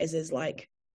and look at it is like,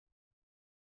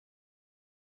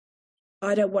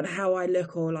 I don't want how I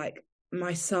look or like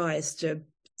my size to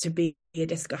be a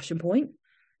discussion point.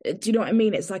 Do you know what I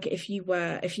mean? It's like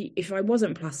if I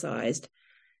wasn't plus sized,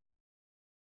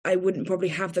 I wouldn't probably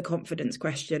have the confidence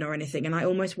question or anything. And I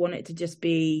almost want it to just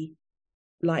be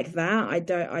like that.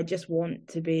 I just want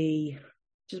to be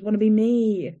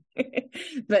me.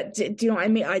 But do you know what I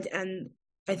mean?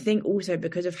 I think also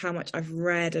because of how much I've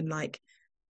read, and like,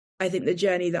 I think the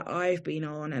journey that I've been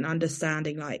on and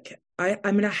understanding, like,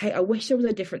 I wish there was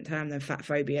a different term than fat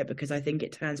phobia, because I think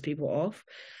it turns people off.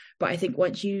 But I think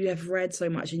once you have read so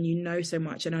much and you know so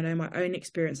much, and I know my own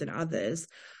experience and others,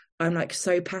 I'm like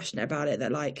so passionate about it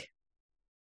that, like,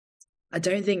 I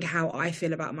don't think how I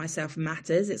feel about myself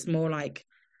matters. It's more like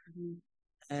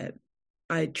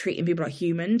I treating people like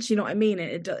humans. You know what I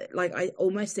mean? Like, I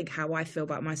almost think how I feel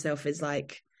about myself is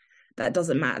like, that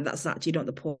doesn't matter. That's actually not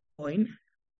the point.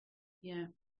 Yeah,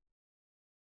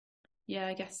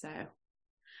 I guess so.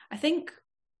 I think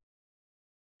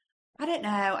I don't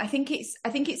know. I think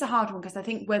it's a hard one, because I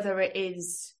think whether it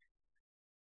is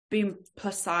being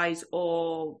plus size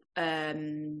or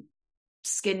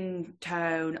skin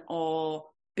tone or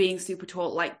being super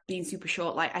tall, like being super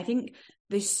short, like I think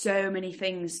there's so many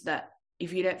things that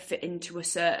if you don't fit into a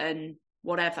certain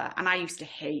whatever, and I used to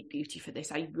hate beauty for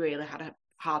this, I really had a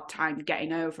hard time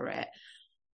getting over it,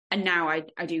 and now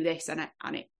I do this, and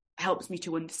it helps me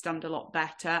to understand a lot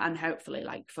better, and hopefully,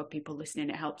 like, for people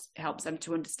listening, it helps them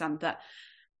to understand that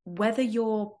whether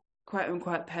you're quote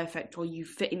unquote perfect or you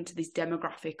fit into this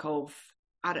demographic of,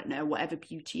 I don't know, whatever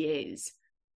beauty is,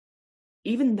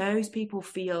 even those people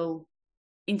feel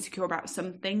insecure about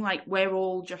something. Like, we're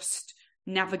all just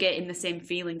navigating the same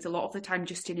feelings a lot of the time,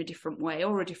 just in a different way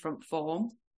or a different form.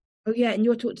 Oh yeah, and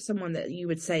you're talking to someone that you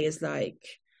would say is like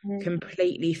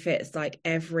completely fits like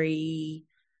every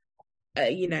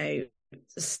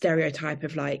stereotype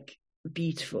of like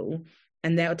beautiful,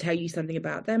 and they'll tell you something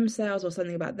about themselves or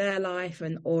something about their life,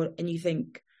 and you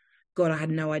think, God, I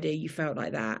had no idea you felt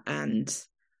like that. And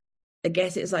I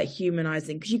guess it's like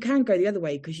humanizing, because you can go the other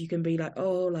way, because you can be like,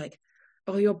 oh,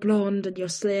 you're blonde and you're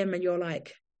slim and you're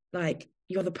like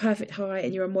you're the perfect height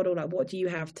and you're a model, like what do you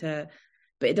have to,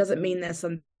 but it doesn't mean there's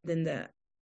something that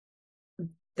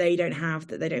they don't have,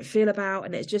 that they don't feel about.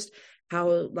 And it's just how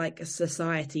like a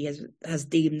society has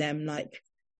deemed them like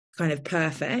kind of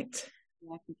perfect.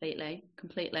 Yeah,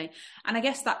 completely. And I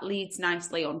guess that leads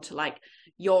nicely onto like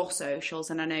your socials,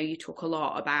 and I know you talk a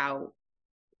lot about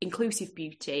inclusive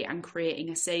beauty and creating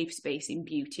a safe space in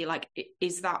beauty. Like,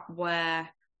 is that where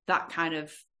that kind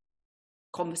of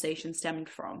conversation stemmed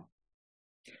from?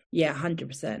 Yeah,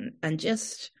 100%. And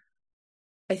just,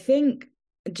 I think,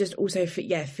 just also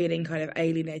feeling kind of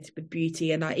alienated with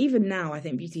beauty. And like, even now, I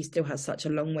think beauty still has such a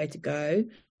long way to go,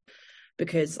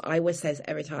 because I always say this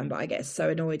every time, but I get so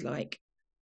annoyed like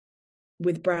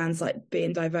with brands like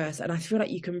being diverse, and I feel like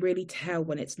you can really tell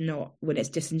when it's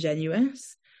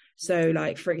disingenuous. So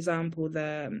like, for example,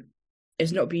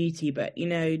 it's not beauty, but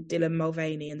Dylan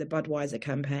Mulvaney and the Budweiser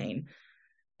campaign.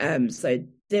 So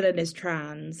Dylan is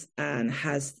trans and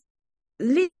has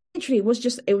literally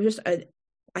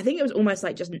I think it was almost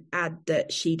like just an ad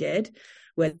that she did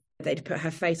where they'd put her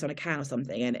face on a can or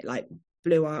something, and it like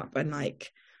blew up, and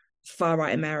like far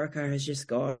right America has just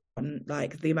gone,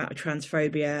 like the amount of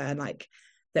transphobia, and like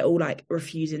they're all like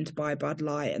refusing to buy Bud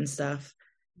Light and stuff.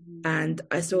 And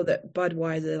I saw that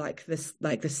Budweiser, like the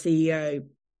CEO,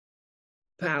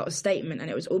 put out a statement, and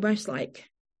it was almost like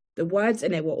the words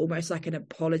in it were almost like an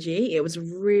apology. It was a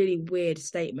really weird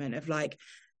statement of like,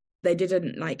 they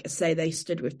didn't like say they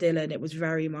stood with Dylan. It was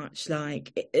very much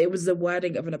like it was the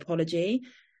wording of an apology.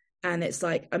 And it's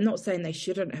like, I'm not saying they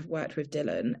shouldn't have worked with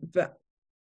Dylan, but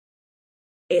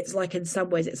it's like in some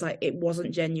ways it's like it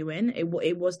wasn't genuine.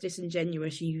 It was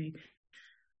disingenuous. You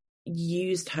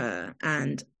used her,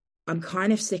 and I'm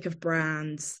kind of sick of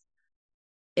brands.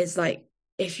 It's like,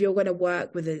 if you're going to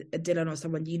work with a Dylan or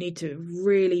someone, you need to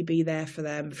really be there for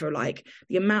them, for like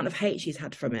the amount of hate she's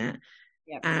had from it.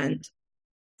 Yep. And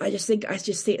I just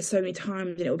see it so many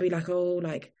times, and it will be like, oh,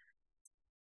 like,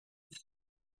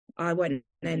 I won't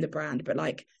name the brand, but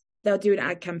like they'll do an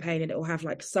ad campaign and it will have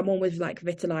like someone with like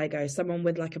vitiligo, someone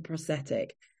with like a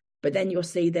prosthetic, but then you'll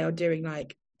see they're doing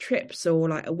like trips or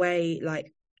like away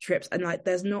like trips, and like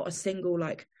there's not a single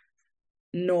like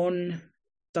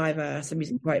non-diverse, I'm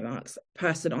using quote marks,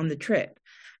 person on the trip.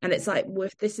 And it's like, well,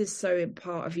 if this is so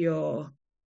part of your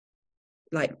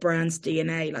like brand's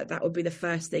DNA, like that would be the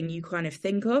first thing you kind of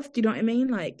think of. Do you know what I mean?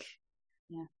 Like,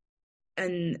 yeah.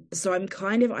 And so I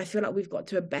feel like we've got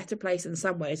to a better place in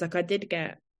some ways. Like I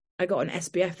got an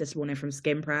SPF this morning from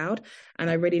Skin Proud, and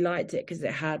I really liked it because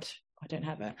it had, I don't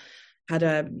have it,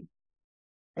 had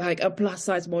like a plus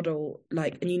size model,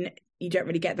 like, and you don't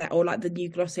really get that, or like the new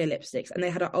Glossier lipsticks, and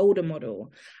they had an older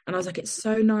model, and I was like, it's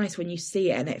so nice when you see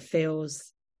it, and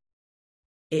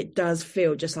it does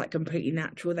feel just like completely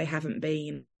natural. They haven't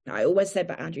been, I always said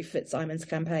about Andrew Fitzsimon's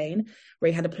campaign where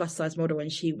he had a plus size model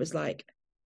and she was like,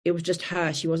 it was just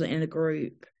her, she wasn't in a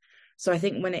group. So I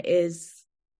think when it is,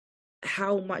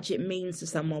 how much it means to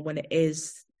someone when it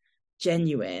is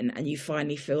genuine and you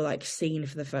finally feel like seen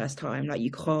for the first time, like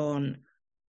you can't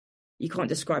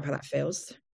describe how that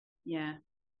feels. Yeah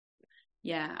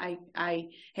I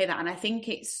hear that, and I think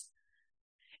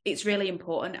it's really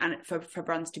important and for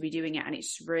brands to be doing it, and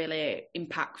it's really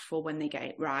impactful when they get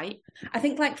it right. I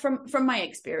think like from my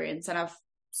experience, and I've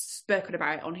spoken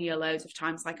about it on here loads of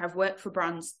times, like I've worked for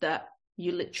brands that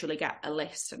you literally get a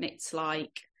list and it's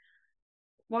like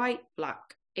white,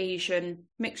 black, Asian,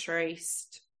 mixed race,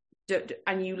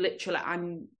 and you literally,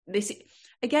 and this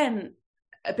again,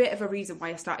 a bit of a reason why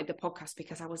I started the podcast,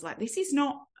 because I was like, this is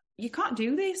not, you can't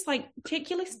do this, like take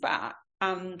your list back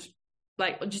and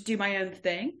like just do my own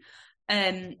thing.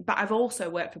 But I've also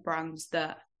worked for brands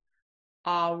that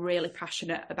are really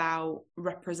passionate about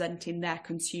representing their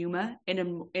consumer in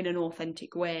an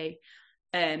authentic way.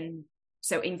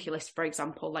 So Inculist, for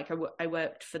example, like I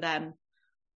worked for them,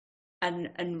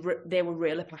 and they were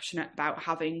really passionate about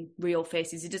having real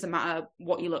faces. It doesn't matter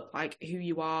what you look like, who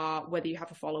you are, whether you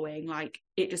have a following, like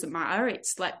it doesn't matter.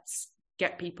 It's let's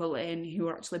get people in who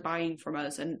are actually buying from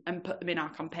us and put them in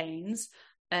our campaigns.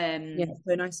 Yeah, it's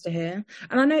so nice to hear.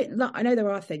 And I know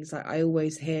there are things like I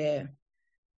always hear,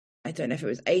 I don't know if it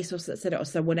was ASOS that said it or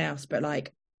someone else, but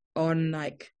like on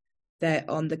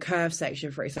the curve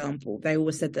section, for example, they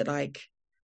always said that like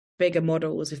bigger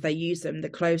models, if they use them, the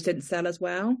clothes didn't sell as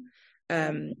well.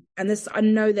 And I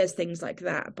know there's things like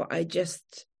that, but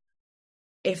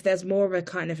if there's more of a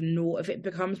kind of norm, if it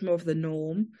becomes more of the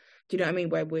norm, do you know what I mean?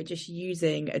 Where we're just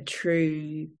using a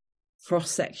true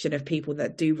cross section of people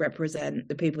that do represent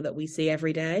the people that we see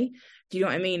every day. Do you know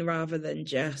what I mean? Rather than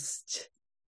just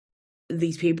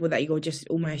these people that you're just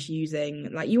almost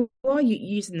using, like you are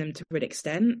using them to an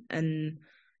extent. And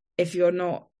if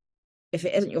it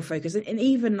isn't your focus, and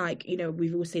even like, you know,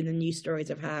 we've all seen the news stories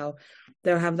of how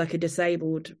they'll have like a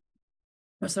disabled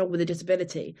or someone with a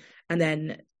disability, and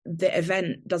then the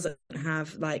event doesn't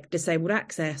have like disabled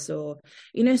access, or,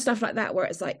 you know, stuff like that, where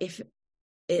it's like, if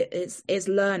it's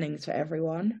learning to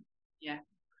everyone. Yeah,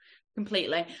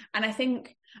 completely. And I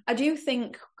do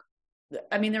think,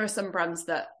 I mean, there are some brands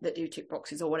that do tick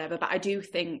boxes or whatever, but I do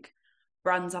think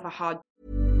brands have a hard.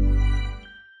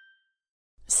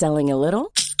 Selling a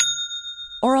little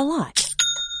or a lot?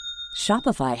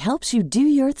 Shopify helps you do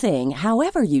your thing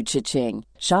however you cha-ching.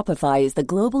 Shopify is the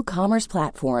global commerce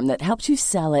platform that helps you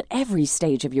sell at every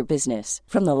stage of your business.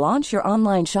 From the launch your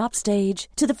online shop stage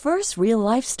to the first real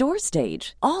life store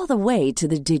stage, all the way to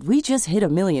the did we just hit a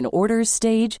million orders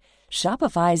stage.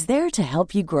 Shopify is there to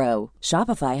help you grow.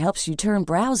 Shopify helps you turn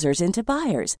browsers into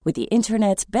buyers with the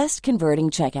internet's best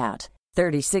converting checkout.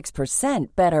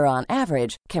 36% better on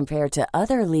average compared to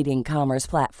other leading commerce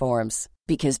platforms.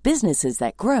 Because businesses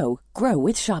that grow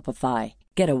with Shopify.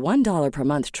 Get a $1 per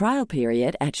month trial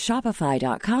period at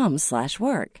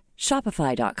shopify.com/work.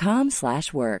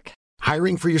 Shopify.com/work.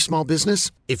 Hiring for your small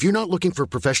business? If you're not looking for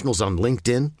professionals on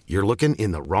LinkedIn, you're looking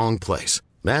in the wrong place.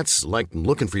 That's like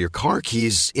looking for your car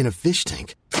keys in a fish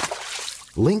tank.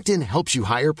 LinkedIn helps you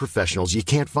hire professionals you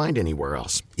can't find anywhere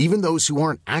else, even those who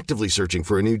aren't actively searching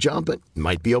for a new job but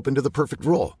might be open to the perfect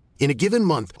role. In a given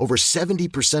month, over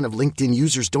 70% of LinkedIn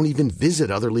users don't even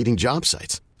visit other leading job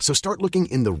sites. So start looking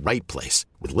in the right place.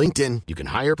 With LinkedIn, you can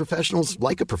hire professionals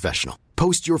like a professional.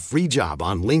 Post your free job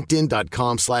on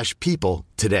linkedin.com/people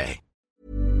today.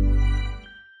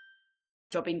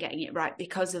 Job in getting it right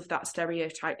because of that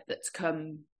stereotype that's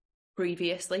come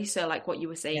previously. So like what you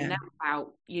were saying now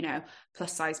about, you know,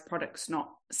 plus size products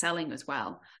not selling as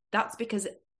well. That's because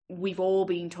we've all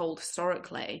been told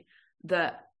historically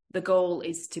that the goal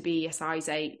is to be a size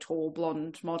 8 tall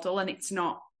blonde model, and it's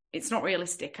not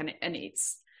realistic, and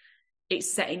it's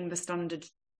setting the standard.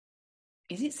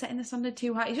 Is it setting the standard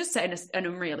too high? It's just setting an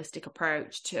unrealistic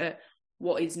approach to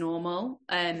what is normal,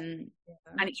 and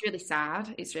it's really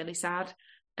sad. It's really sad.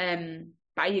 But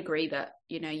I agree that,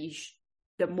 you know,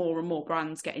 the more and more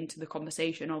brands get into the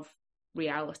conversation of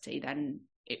reality, then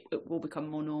it will become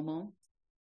more normal.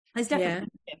 It's definitely,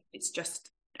 it's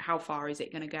just how far is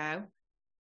it going to go?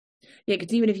 Yeah,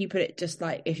 because even if you put it just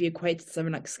like, if you equate to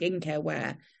something like skincare,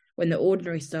 where when The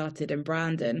Ordinary started and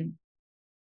Brandon,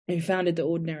 who founded The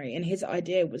Ordinary, and his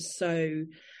idea was so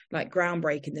like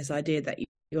groundbreaking, this idea that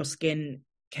your skin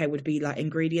care would be like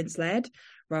ingredients led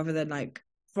rather than like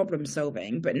problem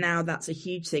solving. But now that's a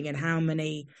huge thing, and how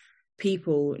many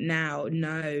people now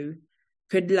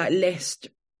could like list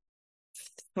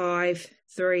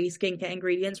 3 skincare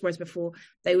ingredients, whereas before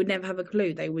they would never have a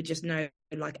clue. They would just know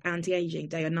like anti-aging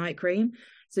day or night cream,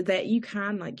 so that you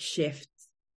can like shift,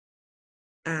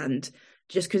 and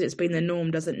just because it's been the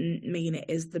norm doesn't mean it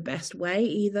is the best way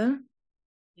either.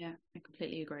 Yeah, I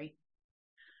completely agree.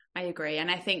 And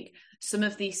I think some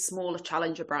of these smaller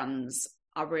challenger brands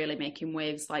are really making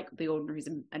waves. Like The Ordinary is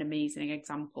an amazing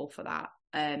example for that,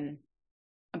 and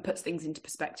puts things into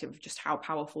perspective of just how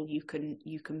powerful you can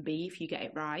be if you get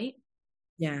it right.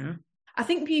 Yeah. I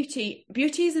think beauty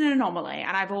is an anomaly,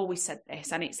 and I've always said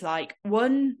this, and it's like,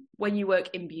 when you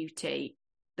work in beauty,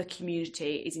 the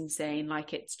community is insane.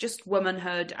 Like, it's just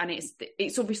womanhood, and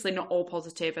it's obviously not all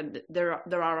positive, and there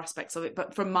are aspects of it,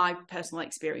 but from my personal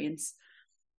experience,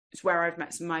 it's where I've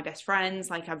met some of my best friends.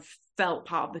 Like, I've felt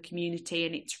part of the community,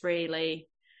 and it's really,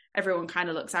 everyone kind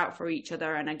of looks out for each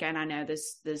other. And again, I know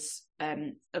there's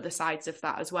other sides of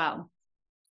that as well.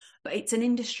 But it's an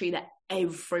industry that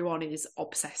everyone is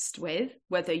obsessed with,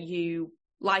 whether you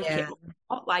like it or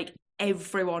not. Like,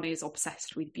 everyone is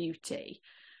obsessed with beauty.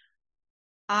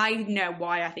 I know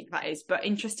why I think that is, but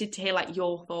interested to hear like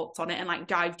your thoughts on it and like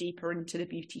dive deeper into the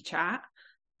beauty chat.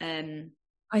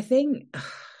 I think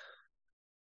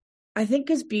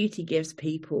because beauty gives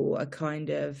people a kind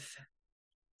of,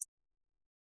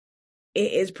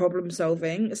 it is problem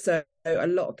solving. So a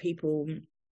lot of people,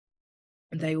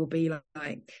 they will be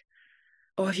like,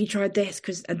 oh, have you tried this?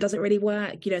 Because it doesn't really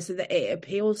work, you know, so that it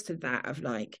appeals to that of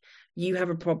like, you have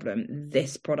a problem,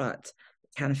 this product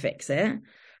can fix it.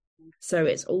 So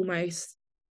it's almost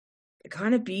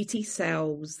kind of beauty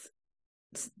still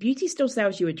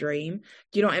sells you a dream.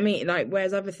 Do you know what I mean? Like,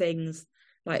 whereas other things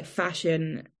like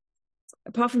fashion,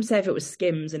 apart from say if it was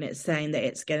Skims and it's saying that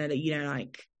it's gonna, you know,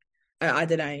 like, I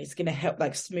don't know, it's gonna help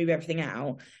like smooth everything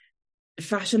out.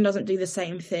 Fashion doesn't do the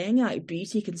same thing. Like,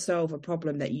 beauty can solve a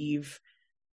problem that you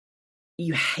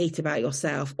hate about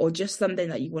yourself, or just something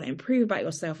that you want to improve about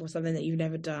yourself, or something that you've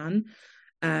never done.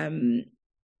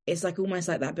 It's like almost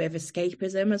like that bit of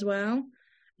escapism as well.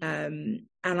 And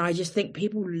I just think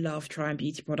people love trying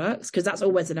beauty products, because that's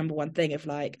always the number one thing of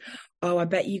like, oh, I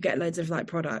bet you get loads of like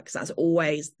products. That's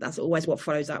always what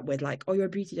follows up with like, oh, you're a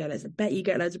beauty journalist, I bet you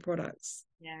get loads of products.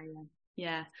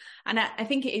 Yeah. And I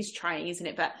think it is trying, isn't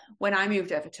it? But when I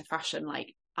moved over to fashion,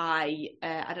 like, I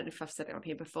don't know if I've said it on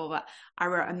here before, but I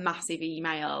wrote a massive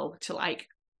email to like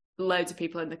loads of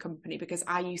people in the company, because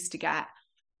I used to get,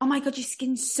 oh my God, your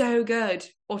skin's so good,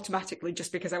 automatically,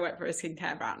 just because I work for a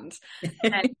skincare brand.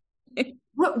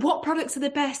 What products are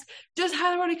the best? Does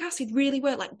hyaluronic acid really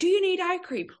work? Like, do you need eye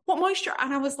cream? What moisture?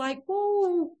 And I was like,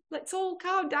 whoa, let's all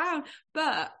calm down.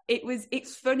 But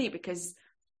it's funny because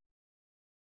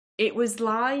it was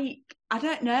like, I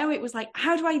don't know, it was like,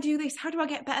 how do I do this? How do I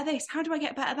get better this? How do I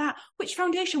get better that? Which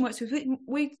foundation works with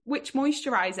which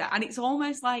moisturizer? And it's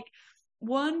almost like,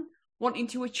 one, wanting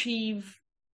to achieve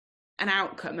an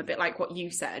outcome, a bit like what you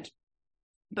said,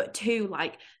 but two,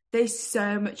 like, there's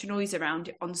so much noise around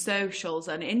it on socials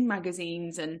and in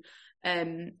magazines and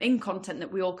in content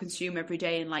that we all consume every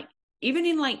day, and like even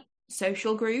in like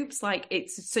social groups, like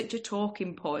it's such a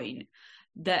talking point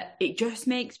that it just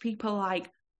makes people like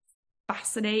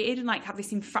fascinated and like have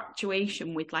this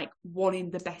infatuation with like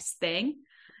wanting the best thing.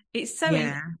 It's so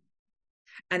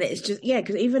and it's just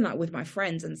because even like with my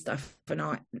friends and stuff, and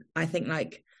I think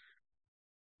like,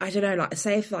 I don't know, like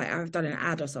say if like I've done an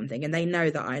ad or something and they know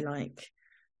that I like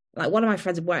one of my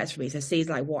friends works for me, so sees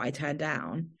like what I turn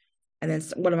down, and then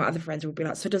one of my other friends will be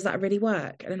like, so does that really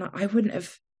work? And I'm like, I wouldn't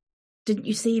have, didn't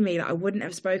you see me? Like, I wouldn't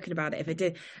have spoken about it if it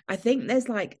did. I think there's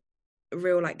like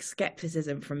real like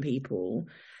skepticism from people,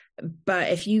 but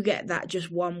if you get that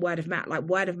just one word of mouth, like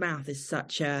word of mouth is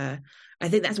such a, I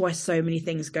think that's why so many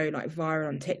things go like viral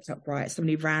on TikTok, right? So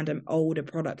many random older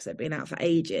products that have been out for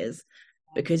ages,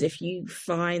 because if you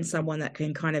find someone that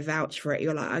can kind of vouch for it,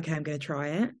 you're like, okay, I'm going to try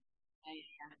it.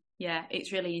 Yeah,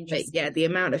 it's really interesting. But yeah, the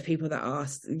amount of people that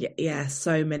ask,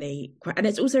 so many. And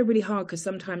it's also really hard because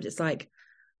sometimes it's like,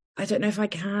 I don't know if I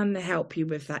can help you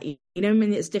with that. You know what I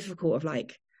mean? It's difficult of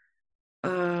like,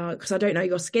 because I don't know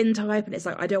your skin type, and it's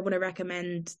like, I don't want to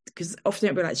recommend, because often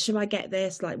it'll be like, should I get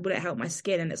this? Like, will it help my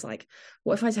skin? And it's like,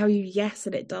 what if I tell you yes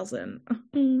and it doesn't?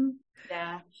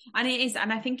 Yeah, and it is,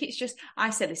 and I think it's just,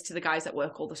 I say this to the guys at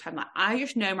work all the time, like, I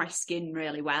just know my skin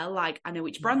really well. Like, I know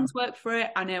which brands work for it,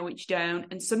 I know which don't,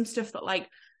 and some stuff that like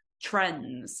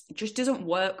trends just doesn't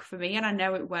work for me, and I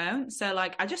know it won't. So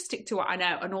like, I just stick to what I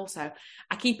know, and also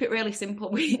I keep it really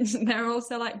simple, which they're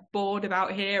also like bored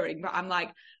about hearing. But I'm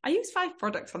like, I use 5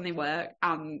 products and they work,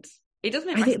 and it does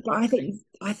make.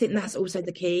 I think that's also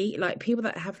the key. Like people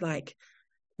that have like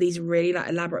these really like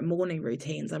elaborate morning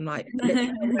routines, I'm like,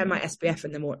 wear my SPF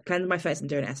in the morning, cleanse my face and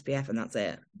do an SPF, and that's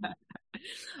it.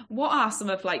 What are some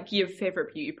of like your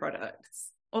favorite beauty products,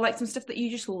 or like some stuff that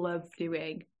you just love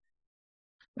doing?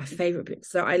 My favorite,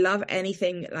 so I love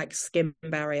anything like skin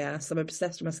barrier, so I'm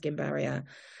obsessed with my skin barrier.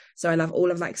 So I love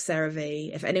all of like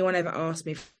CeraVe. If anyone ever asks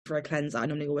me for a cleanser, I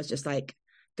normally always just like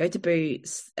go to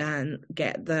Boots and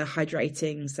get the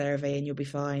hydrating CeraVe and you'll be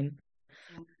fine.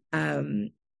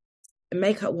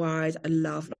 Makeup wise, I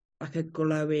love like a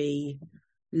glowy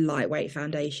lightweight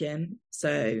foundation.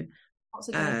 So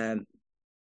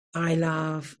I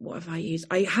love, what have I used?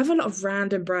 I have a lot of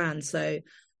random brands. So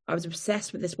I was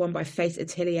obsessed with this one by Face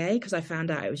Atelier because I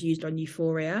found out it was used on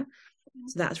Euphoria.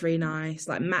 So that's really nice.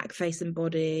 Like MAC Face and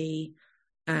Body,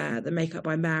 the Makeup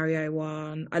by Mario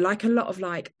one. I like a lot of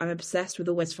like, I'm obsessed with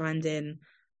always finding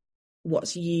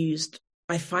what's used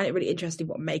I find it really interesting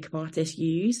what makeup artists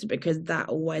use, because that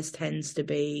always tends to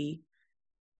be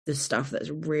the stuff that's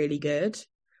really good.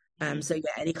 So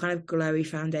yeah, any kind of glowy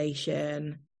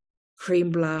foundation,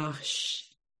 cream blush.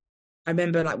 I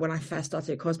remember like when I first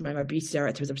started at Cosmo, my beauty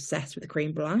director was obsessed with the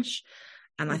cream blush.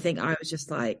 And I think I was just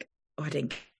like, oh, I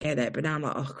didn't get it. But now I'm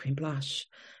like, oh, cream blush.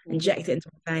 Inject it into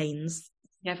my veins.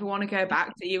 You ever want to go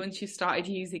back to you when she started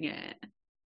using it?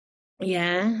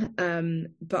 Yeah.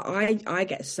 But I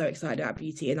get so excited about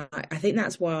beauty. And I think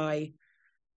that's why,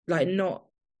 like, not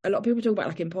a lot of people talk about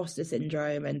like imposter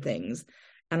syndrome and things.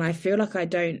 And I feel like I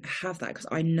don't have that, because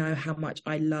I know how much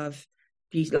I love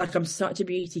beauty. Like, I'm such a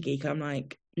beauty geek. I'm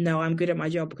like, no, I'm good at my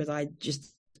job because I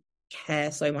just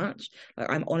care so much. Like,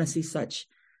 I'm honestly such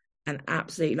an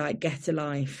absolute like get to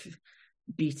life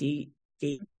beauty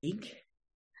geek.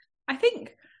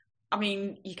 I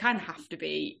mean, you kind of have to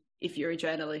be if you're a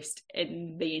journalist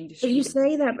in the industry. But you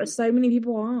say that, but so many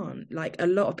people aren't. Like, a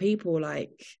lot of people,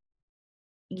 like,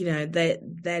 you know,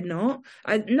 they're not.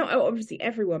 Not obviously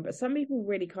everyone, but some people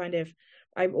really kind of.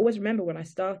 I always remember when I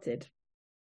started,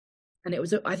 and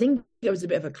I think it was a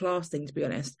bit of a class thing, to be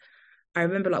honest. I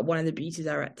remember like one of the beauty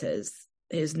directors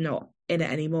who's not in it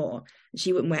anymore.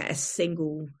 She wouldn't wear a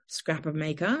single scrap of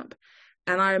makeup,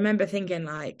 and I remember thinking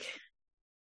like,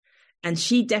 and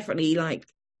she definitely like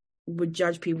would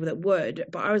judge people that would,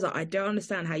 but I was like, I don't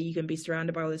understand how you can be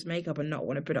surrounded by all this makeup and not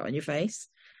want to put it on your face.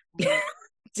 Do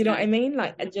you know what I mean?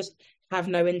 Like, and just have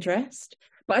no interest.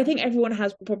 But I think everyone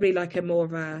has probably like a more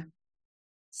of a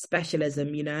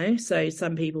specialism, you know? So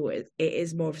some people, it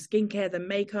is more of skincare than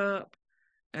makeup.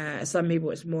 Some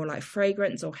people, it's more like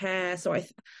fragrance or hair. So I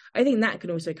think that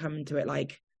can also come into it.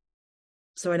 Like,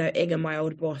 so I know Inga, my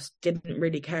old boss, didn't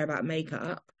really care about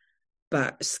makeup,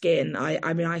 but skin,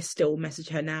 I mean, I still message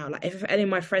her now. Like, if any of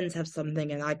my friends have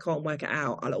something and I can't work it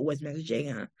out, I'll always message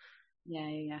her.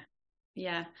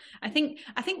 Yeah. I think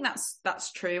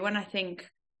that's true. And I think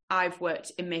I've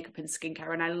worked in makeup and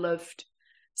skincare, and I loved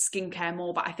skincare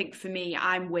more. But I think for me,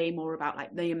 I'm way more about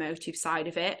like the emotive side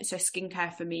of it. So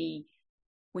skincare for me,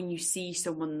 when you see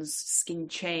someone's skin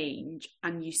change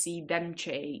and you see them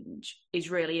change,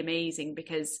 is really amazing,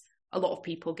 because a lot of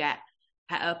people get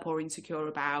het up or insecure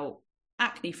about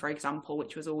acne, for example,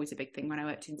 which was always a big thing when I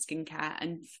worked in skincare.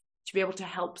 And to be able to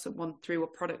help someone through a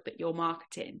product that you're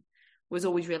marketing was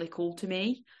always really cool to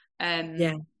me.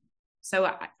 So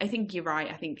I think you're right.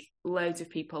 I think loads of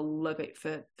people love it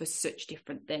for such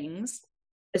different things.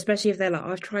 Especially if they're like,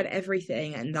 I've tried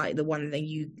everything, and like the one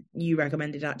thing you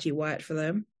recommended actually worked for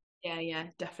them. Yeah,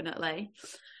 definitely.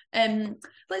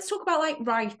 Let's talk about like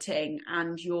writing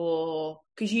and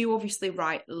because you obviously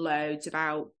write loads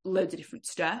of different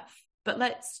stuff, but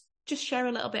let's just share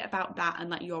a little bit about that and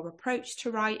like your approach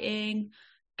to writing.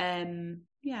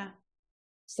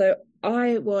 So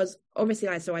I was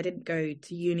obviously so I didn't go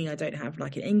to uni. I don't have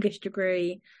like an English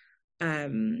degree, but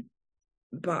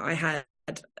I had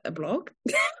a blog,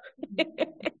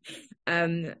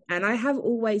 and I have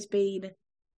always been.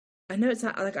 I know it's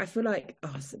like I feel like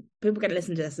people are going to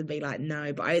listen to this and be like,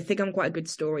 no, but I think I'm quite a good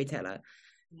storyteller.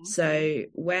 Mm-hmm. So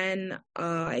when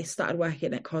I started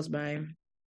working at Cosmo,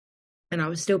 and I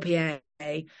was still PA,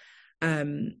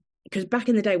 because back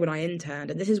in the day when I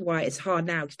interned, and this is why it's hard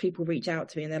now, because people reach out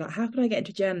to me and they're like, how can I get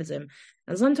into journalism?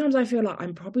 And sometimes I feel like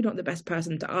I'm probably not the best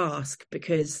person to ask,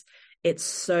 because it's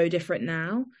so different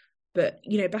now. But,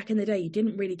 you know, back in the day, you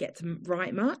didn't really get to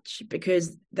write much,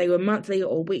 because they were monthly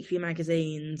or weekly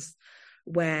magazines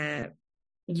where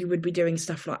you would be doing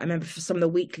stuff like, I remember for some of the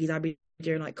weeklies, I'd be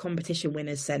doing like competition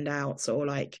winners send outs or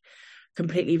like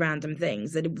completely random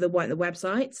things. There weren't the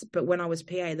websites, but when I was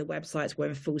PA, the websites were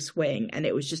in full swing, and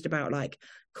it was just about like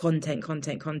content.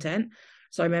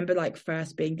 So I remember like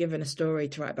first being given a story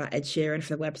to write about Ed Sheeran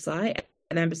for the website,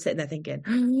 and I remember sitting there thinking,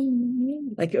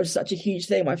 like, it was such a huge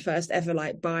thing, my first ever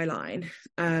like byline.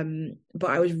 But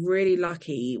I was really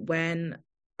lucky when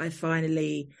I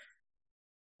finally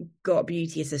got a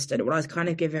beauty assistant. When I was kind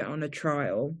of given it on a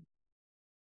trial,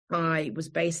 I was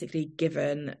basically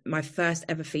given my first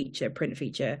ever print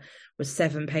feature was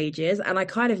 7 pages. And I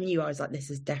kind of knew, I was like, this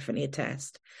is definitely a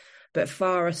test. But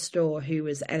Farah Store, who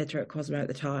was editor at Cosmo at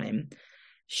the time,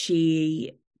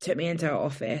 she took me into her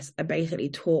office and basically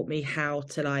taught me how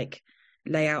to like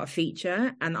lay out a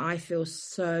feature. And I feel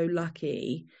so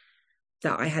lucky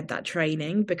that I had that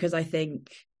training, because I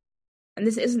think, and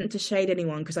this isn't to shade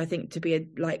anyone, because I think to be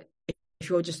if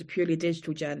you're just a purely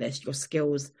digital journalist, your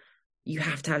skills, you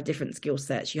have to have different skill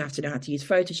sets. You have to know how to use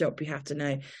Photoshop. You have to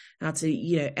know how to,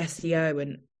 SEO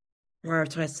and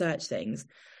prioritize search things.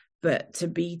 But to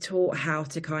be taught how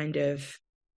to kind of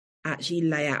actually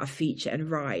lay out a feature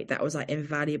and write, that was like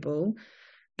invaluable.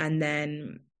 And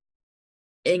then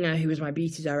Inga, who was my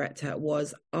beauty director,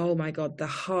 was, oh my God, the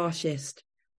harshest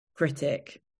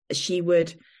critic. You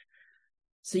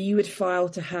would file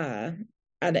to her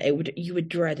and you would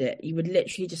dread it. You would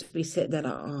literally just be sitting there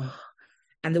like, oh.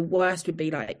 And the worst would be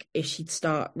like if she'd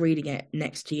start reading it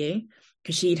next to you,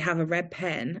 because she'd have a red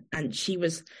pen, and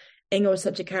Inga was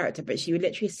such a character, but she would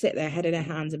literally sit there, head in her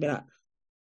hands, and be like,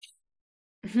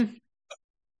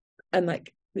 and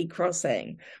like be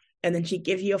crossing. And then she'd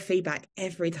give you your feedback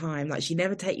every time. Like, she'd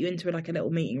never take you into like a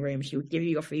little meeting room. She would give you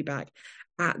your feedback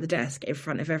at the desk in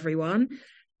front of everyone.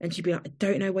 And she'd be like, I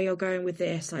don't know where you're going with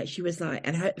this. Like, she was like,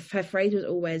 and her phrase was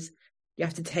always, you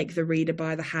have to take the reader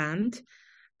by the hand.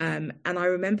 And I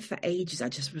remember for ages, I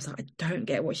just was like, I don't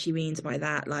get what she means by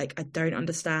that. Like, I don't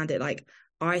understand it. Like,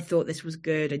 I thought this was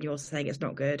good and you're saying it's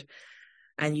not good.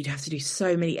 And you'd have to do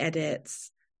so many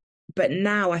edits. But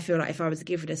now I feel like if I was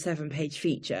given a 7-page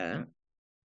feature,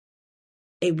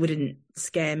 it wouldn't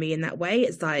scare me in that way.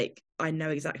 It's like, I know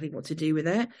exactly what to do with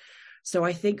it. So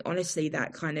I think, honestly,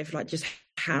 that kind of like just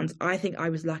I think I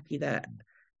was lucky that,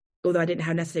 although I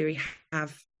didn't necessarily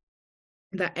have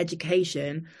that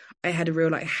education, I had a real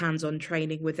like hands-on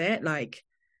training with it. Like,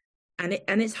 and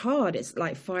it's hard. It's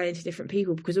like filing to different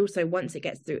people, because also once it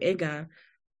gets through Inga,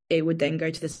 it would then go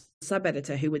to the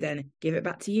sub-editor, who would then give it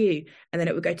back to you. And then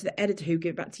it would go to the editor, who would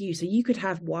give it back to you. So you could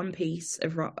have one piece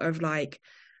of like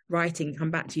writing come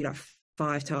back to you like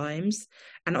 5 times.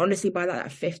 And honestly, by like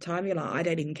that 5th time, you're like, I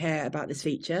don't even care about this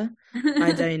feature.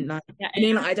 I don't like,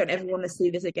 I don't ever want to see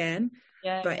this again.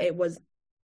 It was,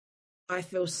 I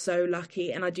feel so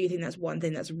lucky. And I do think that's one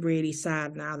thing that's really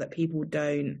sad now, that people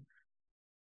don't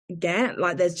get.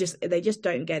 Like, they just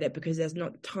don't get it, because there's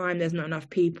not time, there's not enough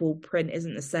people, print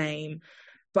isn't the same.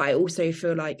 But I also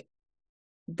feel like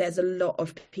there's a lot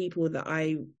of people that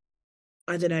I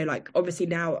don't know, like, obviously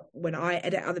now when I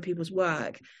edit other people's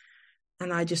work,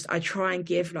 and I try and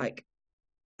give like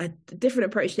a different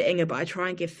approach to Inga, but I try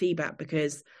and give feedback,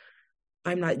 because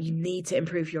I'm like, you need to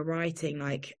improve your writing.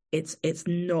 Like, it's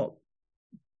not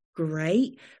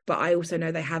great, but I also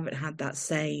know they haven't had that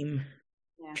same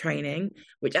training,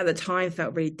 which at the time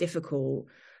felt really difficult,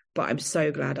 but I'm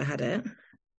so glad I had it.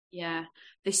 Yeah,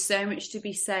 there's so much to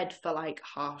be said for like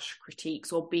harsh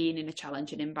critiques or being in a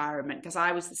challenging environment, because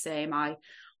I was the same. I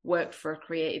worked for a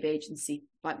creative agency,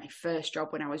 like my first job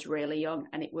when I was really young,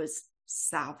 and it was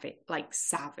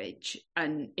savage,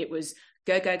 and it was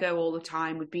go all the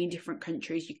time. We'd be in different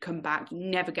countries, you'd come back, you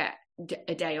never get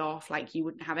a day off, like you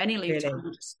wouldn't have any leave time,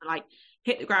 just like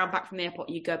hit the ground back from the airport,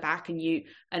 you go back. And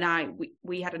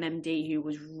we had an MD who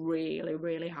was really,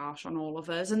 really harsh on all of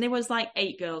us, and there was like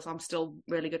 8 girls. I'm still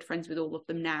really good friends with all of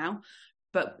them now,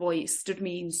 but boy, it stood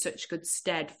me in such good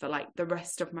stead for like the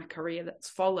rest of my career that's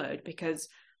followed, because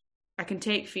I can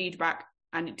take feedback,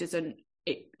 and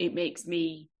it makes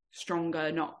me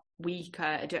stronger, not weaker.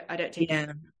 I don't take it,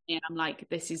 and I'm like,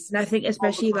 this is. And I think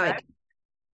especially like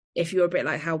if you're a bit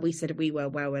like how we said we were,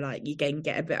 where we're like, you can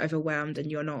get a bit overwhelmed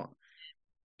and you're not,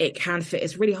 it can fit.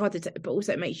 It's really hard to but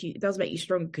also it does make you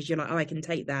stronger, because you're like, oh, I can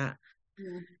take that.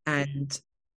 And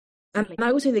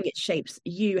I also think it shapes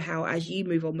you, how as you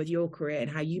move on with your career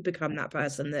and how you become that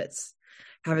person that's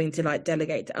having to like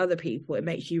delegate to other people, it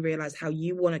makes you realize how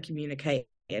you want to communicate,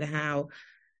 and how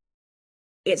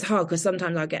it's hard, because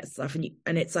sometimes I get stuff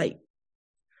and it's like,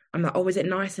 I'm like, oh, is it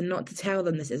nice and not to tell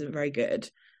them this isn't very good?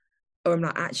 Or I'm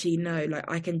like, actually, no, like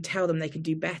I can tell them they can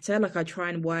do better. Like, I try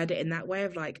and word it in that way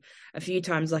of like, a few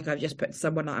times, like I've just put to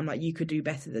someone, like, I'm like, you could do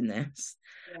better than this,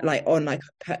 like on like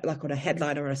on a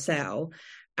headline or a cell,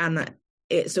 and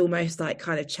it's almost like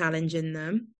kind of challenging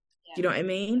them. Do you know what I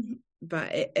mean?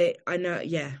 But I know,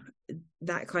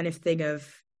 that kind of thing of,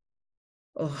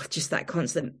 just that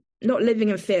constant, not living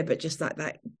in fear, but just like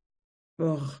that.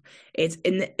 It's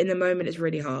in the moment, it's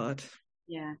really hard.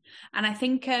 Yeah. And I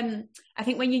think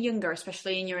when you're younger,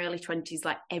 especially in your early 20s,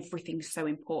 like everything's so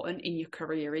important in your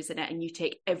career, isn't it? And you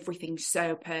take everything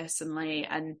so personally,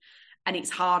 and it's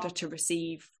harder to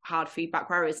receive hard feedback.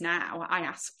 Whereas now I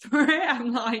ask for it.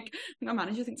 I'm like, my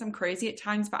manager thinks I'm crazy at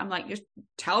times, but I'm like, just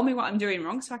tell me what I'm doing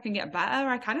wrong so I can get better.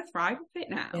 I kind of thrive with it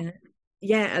now.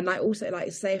 Yeah. And like, also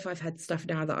like, say if I've had stuff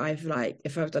now that I've like,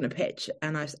 if I've done a pitch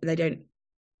and they don't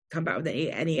come back with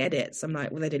any edits, I'm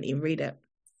like, well, they didn't even read it.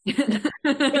 They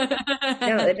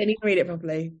didn't even read it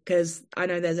properly, because I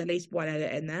know there's at least one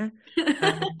edit in there.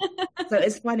 So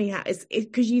it's funny how it's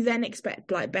because you then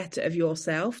expect like better of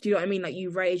yourself. Do you know what I mean? Like,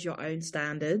 you raise your own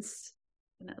standards.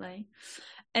 Definitely.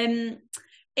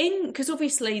 Because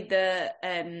obviously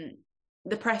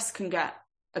the press can get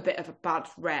a bit of a bad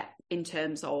rep in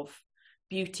terms of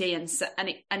beauty, and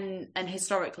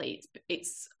historically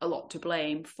it's a lot to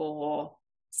blame for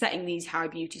setting these high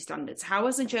beauty standards, how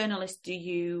as a journalist do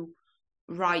you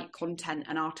write content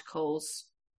and articles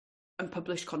and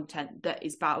publish content that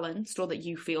is balanced, or that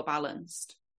you feel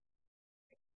balanced?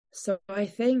 So I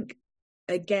think,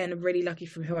 again, I'm really lucky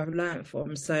from who I've learned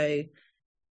from. So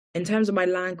in terms of my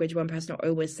language, one person I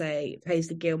always say,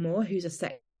 Paisley Gilmore, who's a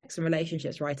sex and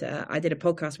relationships writer. I did a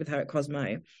podcast with her at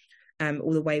Cosmo,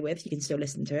 All the Way With. You can still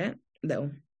listen to it.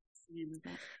 Little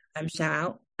shout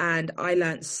out. And I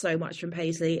learned so much from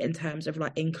Paisley in terms of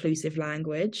like inclusive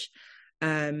language,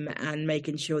 and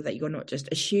making sure that you're not just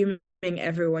assuming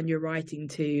everyone you're writing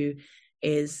to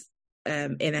is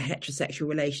in a heterosexual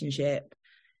relationship,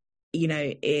 you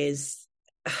know, is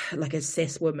like a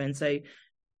cis woman. So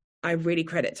I really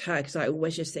credit her, because I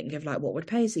always just think of like, what would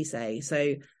Paisley say?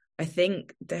 So I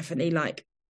think definitely like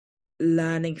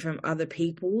learning from other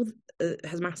people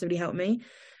has massively helped me.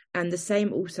 And the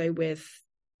same also with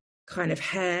kind of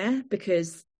hair,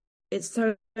 because it's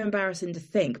so embarrassing to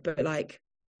think, but like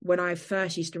when I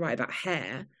first used to write about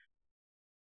hair,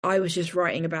 I was just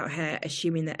writing about hair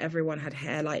assuming that everyone had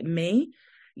hair like me.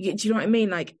 Do you know what I mean?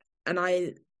 Like, and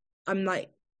I'm like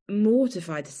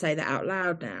mortified to say that out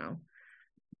loud now,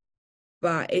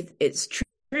 but it's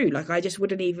true. Like, I just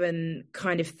wouldn't even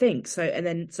kind of think. So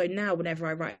now whenever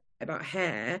I write about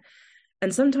hair,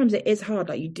 and sometimes it is hard,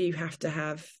 like you do have to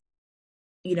have,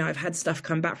 you know, I've had stuff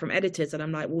come back from editors and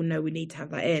I'm like, well, no, we need to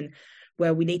have that in,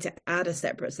 where we need to add a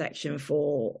separate section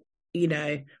for, you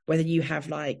know, whether you have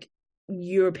like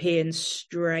European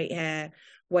straight hair,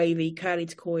 wavy, curly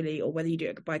to coily, or whether you do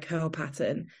it by curl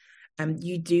pattern. I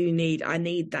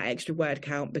need that extra word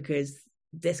count, because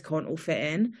this can't all fit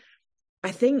in.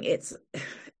 I think it's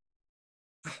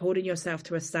holding yourself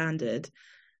to a standard,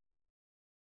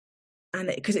 and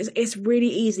because it's really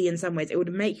easy in some ways. It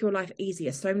would make your life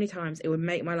easier. So many times it would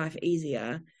make my life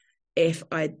easier if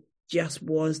I just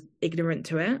was ignorant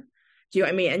to it. Do you know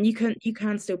what I mean? And you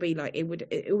can still be like, it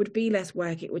would be less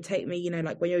work. It would take me, you know,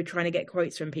 like when you're trying to get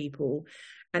quotes from people,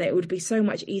 and it would be so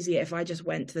much easier if I just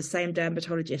went to the same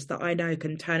dermatologist that I know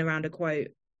can turn around a quote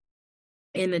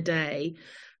in a day.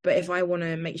 But if I want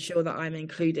to make sure that I'm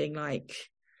including like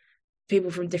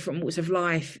people from different walks of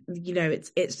life, you know,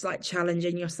 it's like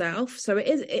challenging yourself. So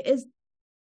it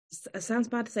sounds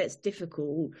bad to say it's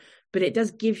difficult, but it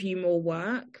does give you more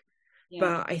work. Yeah.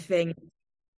 But I think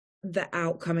the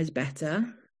outcome is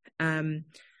better. And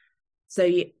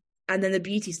then the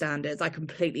beauty standards, I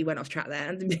completely went off track there.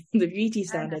 And the beauty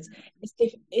standards,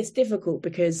 it's difficult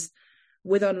because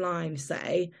with online,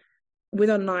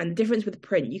 the difference with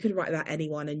print, you could write about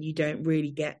anyone and you don't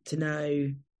really get to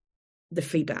know the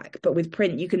feedback. But with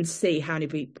print, you can see how many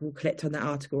people clicked on that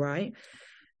article, right?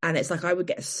 And it's like, I would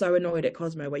get so annoyed at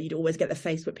Cosmo where you'd always get the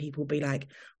Facebook people be like,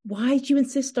 why do you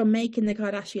insist on making the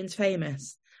Kardashians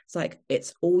famous? It's like,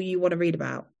 it's all you want to read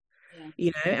about,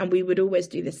 you know? And we would always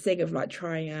do this thing of like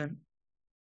trying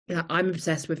I'm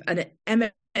obsessed with, and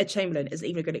Emma Chamberlain is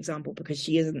even a good example because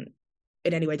she isn't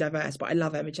in any way diverse, but I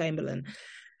love Emma Chamberlain.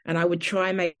 And I would try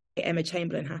and make Emma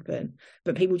Chamberlain happen,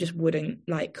 but people just wouldn't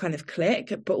like kind of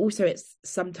click. But also it's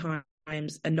sometimes,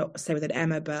 and not say with an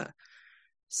Emma, but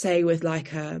say with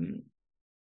like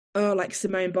like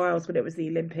Simone Biles when it was the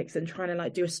Olympics, and trying to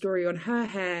like do a story on her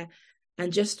hair,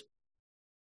 and just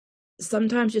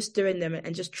sometimes just doing them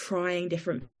and just trying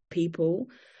different people.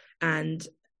 And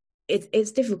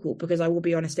it's difficult because I will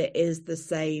be honest, it is the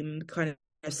same kind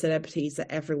of celebrities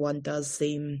that everyone does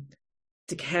seem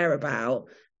to care about,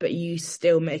 but you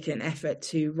still make an effort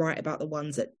to write about the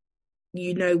ones that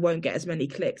you know won't get as many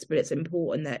clicks. But it's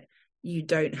important that you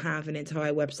don't have an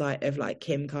entire website of like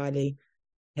Kim, Kylie,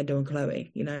 Kendall and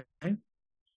Chloe, you know? And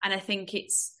I think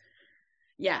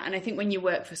and I think when you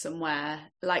work for somewhere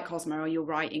like Cosmo, or you're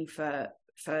writing for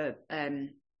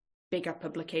bigger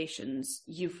publications,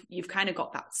 you've kind of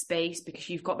got that space because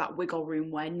you've got that wiggle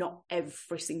room where not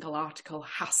every single article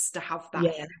has to have that.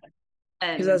 Yeah.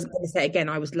 Because I was going to say, again,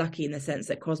 I was lucky in the sense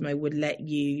that Cosmo would let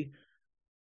you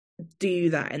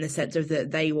do that, in the sense of that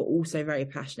they were also very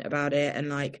passionate about it, and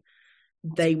like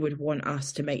they would want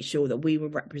us to make sure that we were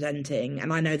representing.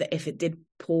 And I know that if it did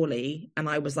poorly and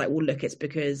I was like, well, look, it's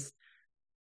because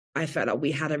I felt like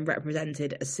we hadn't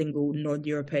represented a single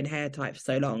non-European hair type for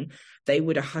so long, they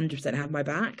would 100% have my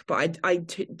back. But I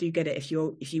do get it if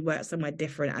you work somewhere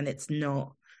different and it's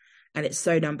not, and it's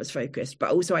so numbers focused.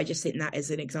 But also I just think that is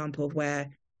an example of where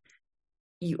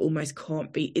you almost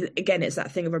can't be, again, it's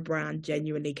that thing of a brand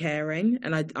genuinely caring.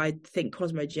 And I think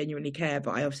Cosmo genuinely care,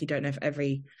 but I obviously don't know if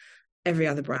every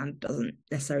other brand doesn't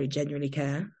necessarily genuinely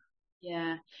care.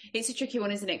 Yeah, it's a tricky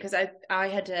one, isn't it? Because I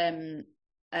had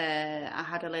I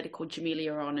had a lady called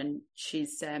Jamelia on, and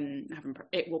she's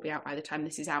it will be out by the time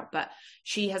this is out, but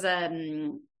she has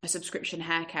a subscription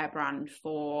hair care brand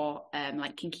for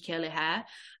like kinky curly hair.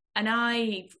 And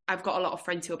I've got a lot of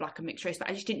friends who are black and mixed race, but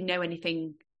I just didn't know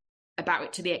anything about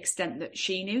it to the extent that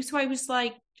she knew. So I was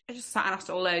like, I just sat and asked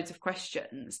her loads of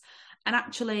questions, and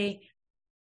actually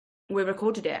we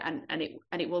recorded it, and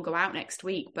it will go out next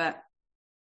week. But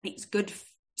it's good.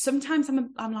 Sometimes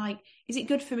I'm like, is it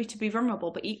good for me to be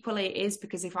vulnerable? But equally it is,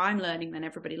 because if I'm learning, then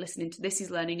everybody listening to this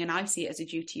is learning, and I see it as a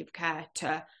duty of care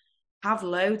to have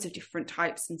loads of different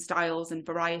types and styles and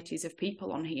varieties of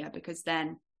people on here, because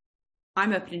then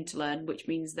I'm opening to learn, which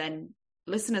means then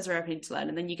listeners are opening to learn,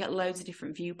 and then you get loads of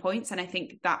different viewpoints. And I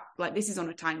think that, like, this is on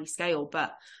a tiny scale,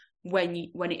 but when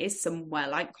it is somewhere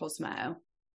like Cosmo,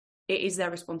 it is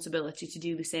their responsibility to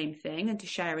do the same thing and to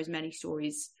share as many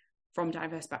stories from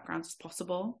diverse backgrounds as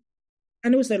possible.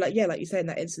 And also, like you say, in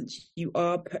that instance, you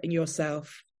are putting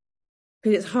yourself,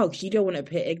 because it's hard, because you don't want to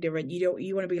appear ignorant.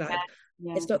 You want to be like,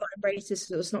 it's not that I'm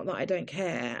racist, it's not that I don't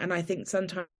care. And I think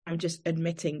sometimes I'm just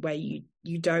admitting where you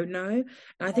don't know. And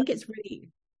I think it's really,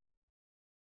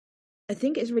 I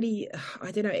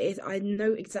don't know, I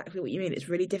know exactly what you mean. It's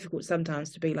really difficult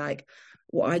sometimes to be like,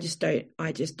 well, I just don't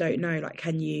know. Like,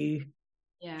 can you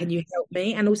help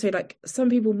me? And also, like,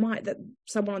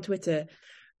 someone on Twitter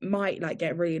might like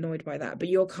get really annoyed by that, but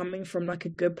you're coming from like a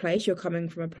good place. You're coming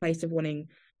from a place of wanting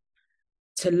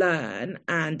to learn.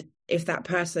 And if that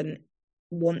person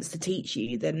wants to teach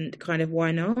you, then kind of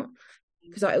why not?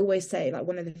 Because I always say, like,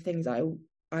 one of the things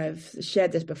I've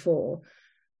shared this before,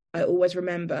 I always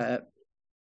remember,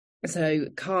 so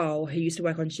Carl, who used to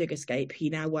work on Sugarscape, he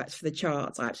now works for The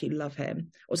Charts. I absolutely love him.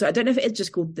 Also, I don't know if it's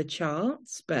just called The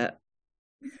Charts, but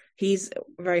he's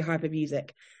very hyper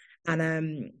music.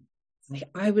 And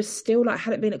I was still like,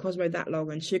 hadn't been at Cosmo that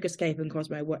long, and Sugarscape and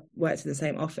Cosmo worked in the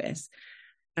same office.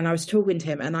 And I was talking to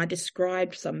him, and I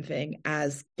described something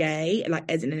as gay, like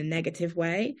as in a negative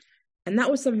way. And that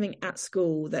was something at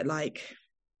school that, like,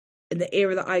 in the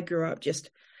era that I grew up, just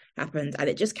happened. And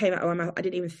it just came out of my mouth. I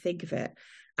didn't even think of it.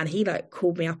 And he like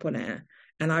called me up on it.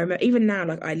 And I remember, even now,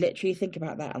 like, I literally think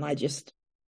about that, and I just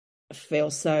feel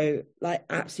so like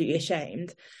absolutely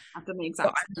ashamed. I've done the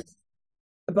exact same.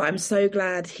 But I'm so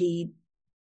glad he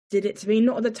did it to me.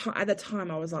 Not at the time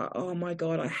I was like, oh my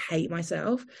God, I hate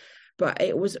myself. But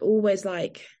it was always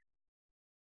like,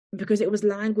 because it was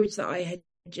language that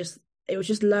it was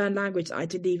just learned language that I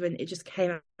didn't even, it just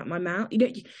came out my mouth,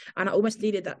 and I almost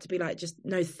needed that to be like, just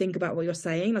no, think about what you're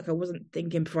saying. Like, I wasn't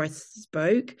thinking before I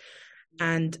spoke.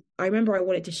 And I remember I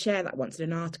wanted to share that once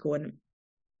in an article, and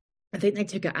I think they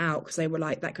took it out because they were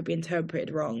like, that could be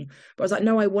interpreted wrong. But I was like,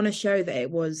 no, I want to show that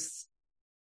it was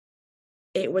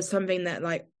something that,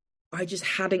 like, I just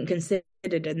hadn't considered.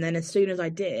 And then as soon as I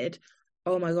did,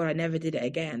 oh my God, I never did it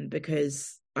again,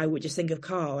 because I would just think of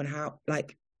Carl and how,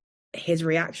 like, his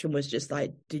reaction was just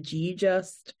like, did you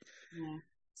just? Yeah.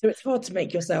 So it's hard to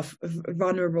make yourself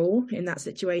vulnerable in that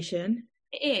situation.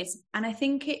 It is. And I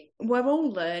think we're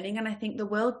all learning, and I think the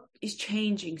world is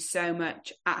changing so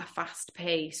much at a fast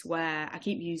pace, where I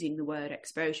keep using the word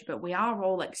exposure, but we are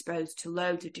all exposed to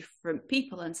loads of different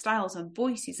people and styles and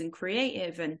voices and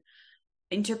creative and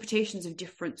interpretations of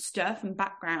different stuff and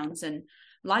backgrounds and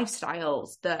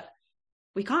lifestyles, that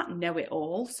we can't know it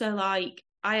all. So, like,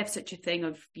 I have such a thing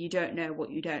of, you don't know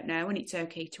what you don't know, and it's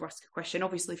okay to ask a question.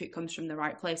 Obviously, if it comes from the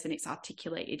right place and it's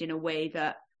articulated in a way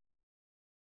that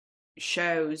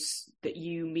shows that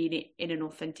you mean it in an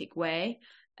authentic way.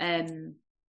 And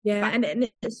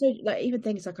it's so, like, even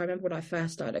things like, I remember when I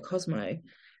first started at Cosmo,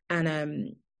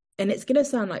 and it's gonna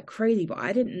sound like crazy, but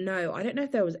I don't know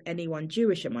if there was anyone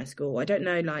Jewish at my school. I don't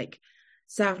know, like,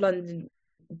 South London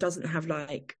doesn't have,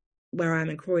 like, where I am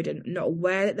in Croydon, not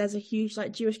aware that there's a huge,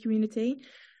 like, Jewish community.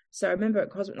 So I remember at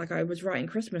Cosmo, like, I was writing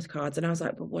Christmas cards, and I was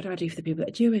like, but what do I do for the people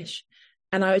that are Jewish?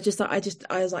 And I was just like,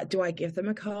 I was like, do I give them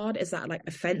a card? Is that, like,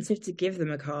 offensive to give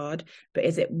them a card? But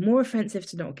is it more offensive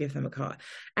to not give them a card?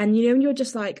 And, you're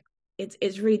just like,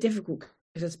 it's really difficult,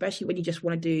 because especially when you just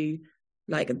want to do,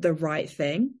 like, the right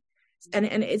thing. And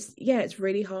it's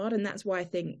really hard. And that's why I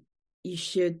think we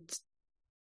shouldn't,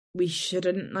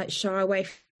 like, shy away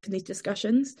from these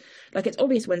discussions. Like, it's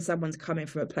obvious when someone's coming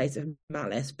from a place of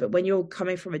malice, but when you're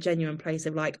coming from a genuine place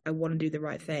of, like, I want to do the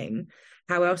right thing,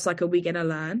 how else, like, are we going to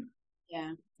learn?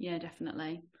 Yeah,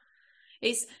 definitely.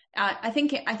 I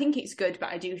think it's good, but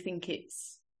I do think it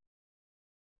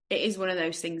is one of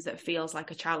those things that feels like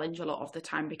a challenge a lot of the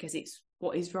time, because it's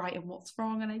what is right and what's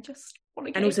wrong, and I just want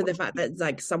to get, and also the fact that,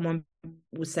 like, someone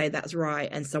will say that's right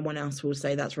and someone else will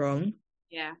say that's wrong.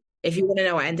 Yeah, If you want to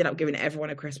know, I ended up giving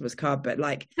everyone a Christmas card, but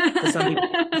like for some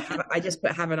people, I just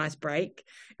put "have a nice break."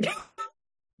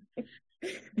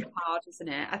 Hard, isn't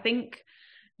it? I think,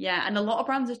 yeah, and a lot of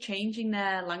brands are changing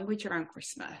their language around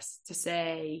Christmas to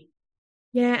say,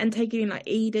 yeah, and taking like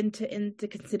Eid into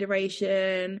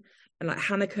consideration, and like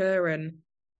Hanukkah, and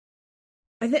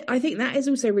I think that is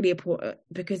also really important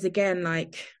because again,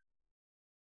 like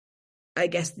I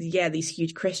guess these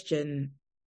huge Christian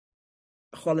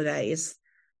holidays,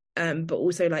 but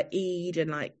also like Eid and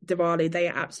like Diwali, they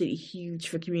are absolutely huge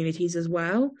for communities as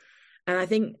well. And I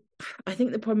think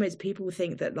the problem is people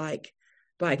think that like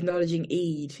by acknowledging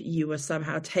Eid, you are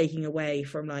somehow taking away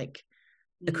from like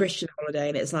a Christian holiday,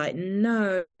 and it's like,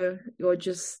 no, you're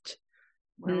just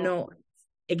not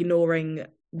ignoring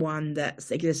one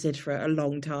that's existed for a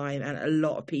long time and a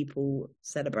lot of people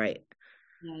celebrate.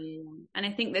 Yeah. And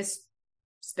I think there's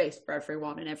space for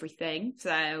everyone and everything.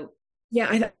 So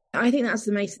yeah, I think that's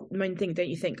the main thing, don't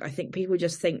you think? I think people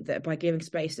just think that by giving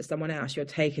space to someone else, you're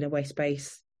taking away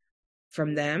space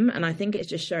from them, and I think it's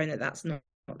just showing that that's not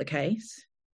the case.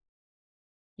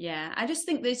 Yeah, I just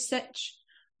think there's such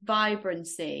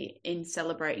vibrancy in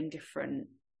celebrating different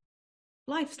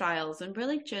lifestyles and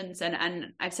religions,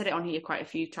 and I've said it on here quite a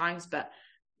few times, but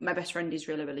my best friend is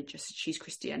really religious. She's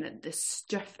Christian, and the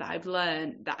stuff that I've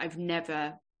learned that I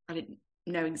didn't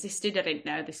know existed. I didn't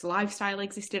know this lifestyle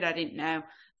existed. I didn't know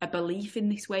a belief in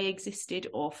this way existed,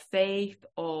 or faith,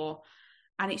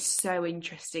 and it's so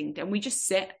interesting. And we just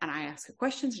sit and I ask her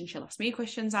questions and she'll ask me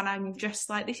questions, and I'm just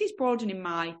like, this is broadening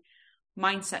my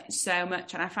mindset so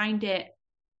much. And I find it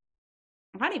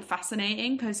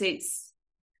fascinating because it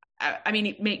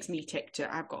makes me tick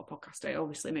to, I've got a podcast, it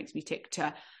obviously makes me tick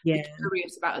to be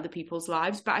curious about other people's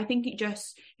lives, but I think it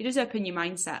does open your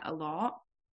mindset a lot.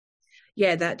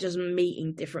 Yeah, that just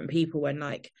meeting different people and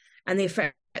the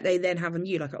effect they then have on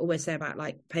you. Like I always say about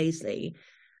like Paisley,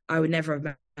 I would never have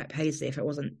met Paisley if it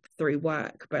wasn't through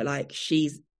work, but like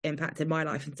she's impacted my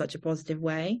life in such a positive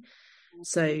way.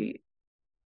 So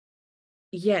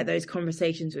yeah, those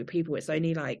conversations with people, it's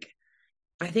only like,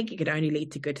 I think it could only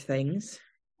lead to good things.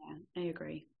 Yeah, I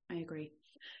agree.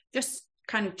 Just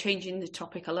kind of changing the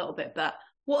topic a little bit, but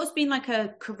what has been like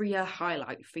a career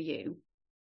highlight for you,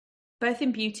 both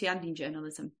in beauty and in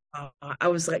journalism? I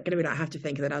was like going to be like, I have to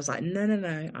think, and then I was like,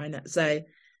 no, I know. So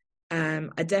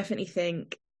I definitely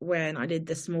think when I did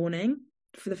This Morning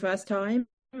for the first time,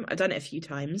 I've done it a few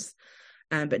times,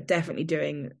 but definitely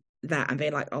doing that and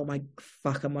being like, oh my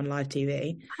fuck, I'm on live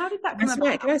TV. How did that come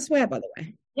about? Can I swear, by the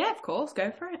way? Yeah, of course,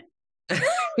 go for it.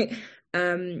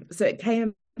 So it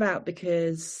came about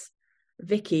because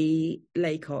Vicky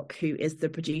Laycock, who is the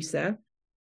producer,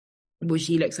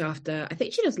 she looks after, I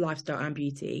think she does lifestyle and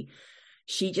beauty.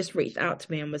 She just reached out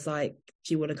to me and was like,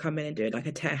 do you want to come in and do like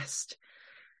a test?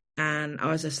 And I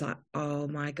was just like, oh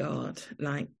my God,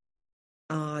 like,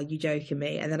 are you joking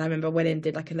me? And then I remember I went in and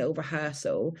did like a little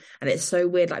rehearsal, and it's so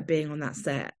weird like being on that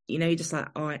set, you're just like,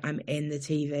 oh, I'm in the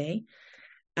TV.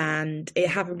 And it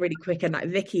happened really quick. And like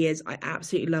I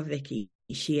absolutely love Vicky.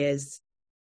 She is,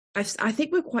 I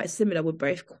think we're quite similar. We're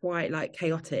both quite like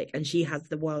chaotic, and she has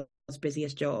the world's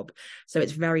busiest job. So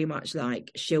it's very much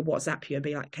like she'll WhatsApp you and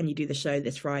be like, can you do the show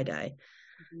this Friday?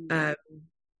 And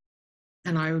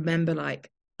I remember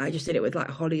like, I just did it with like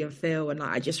Holly and Phil, and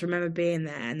like I just remember being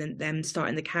there and then them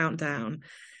starting the countdown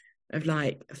of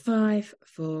like 5,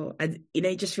 4, and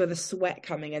you just feel the sweat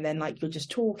coming, and then like you're just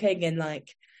talking, and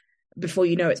like before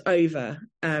you know it's over.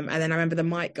 And then I remember the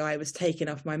mic guy was taking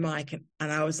off my mic,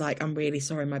 and I was like, I'm really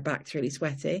sorry, my back's really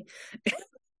sweaty.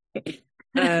 But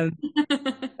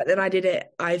then I did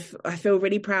it. I feel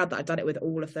really proud that I've done it with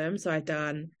all of them. So I've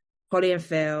done Holly and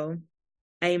Phil,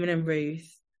 Eamon and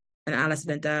Ruth, and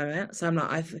Alison and Dermot. So I'm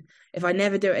like, if I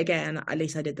never do it again, at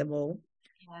least I did them all.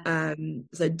 Yeah.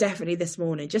 So definitely This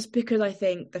Morning, just because I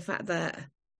think the fact that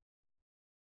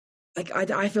like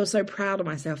I feel so proud of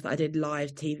myself that I did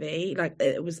live TV. Like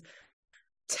it was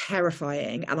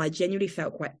terrifying, and I genuinely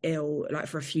felt quite ill like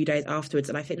for a few days afterwards,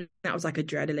 and I think that was like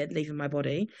adrenaline leaving my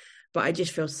body, but I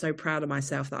just feel so proud of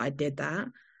myself that I did that.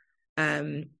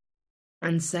 And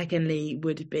secondly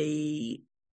would be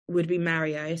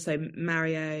Mario. So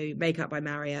Mario, Makeup by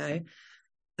Mario.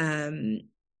 I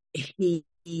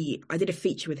did a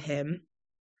feature with him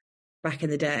back in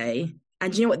the day,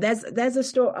 and you know what? There's a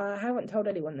story. I haven't told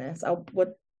anyone this. I'll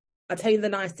tell you the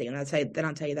nice thing, and I'll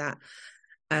tell you that.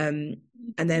 And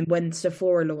then when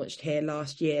Sephora launched here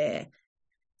last year,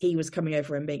 he was coming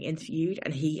over and being interviewed,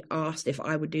 and he asked if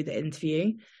I would do the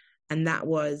interview. And that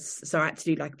was, so I had to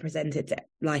do like present it to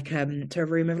like to a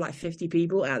room of like 50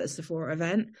 people at the Sephora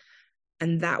event.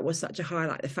 And that was such a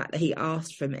highlight, the fact that he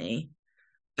asked for me.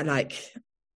 And like,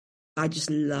 I just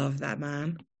love that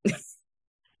man.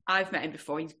 I've met him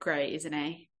before. He's great, isn't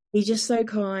he? He's just so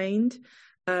kind.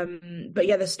 But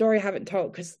yeah, the story I haven't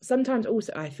told, because sometimes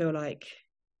also I feel like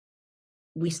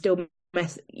we still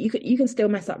you can still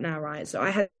mess up now, right? So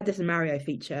I had this Mario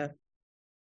feature,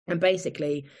 and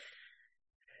basically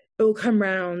it will come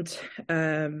round,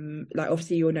 like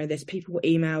obviously you'll know this, people will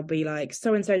email, be like,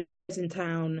 so and so is in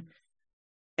town,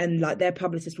 and like their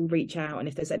publicist will reach out, and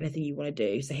if there's anything you want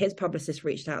to do. So his publicist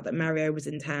reached out that Mario was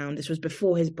in town. This was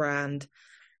before his brand,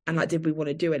 and like, did we want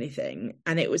to do anything?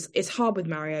 And it's hard with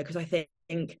Mario because I think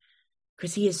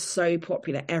because he is so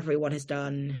popular, everyone has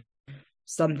done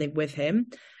something with him.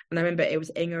 And I remember it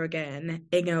was Inga again.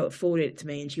 Inga forwarded it to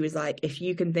me, and she was like, if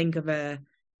you can think of a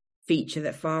feature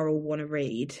that Farah will want to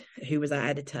read, who was our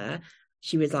editor,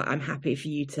 she was like, I'm happy for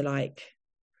you to like.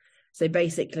 So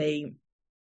basically,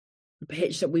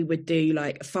 pitch that we would do,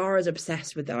 like, Farah's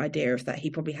obsessed with the idea of that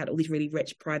he probably had all these really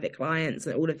rich private clients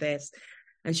and all of this.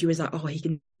 And she was like, oh, he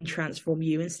can transform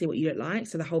you and see what you look like.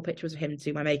 So the whole picture was of him to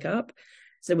do my makeup.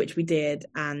 So which we did.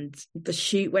 And the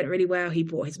shoot went really well. He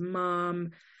brought his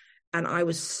mum. And I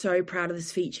was so proud of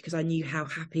this feature because I knew how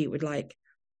happy it would like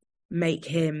make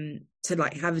him to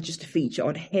like have just a feature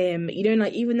on him. You know,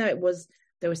 like even though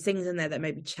there was things in there that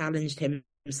maybe challenged him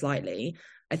slightly.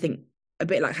 I think a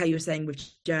bit like how you were saying with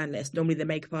journalists, normally the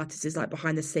makeup artist is like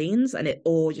behind the scenes and it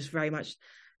all just very much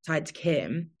tied to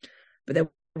Kim. But there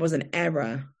was an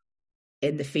error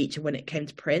in the feature when it came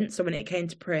to print. So when it came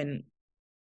to print,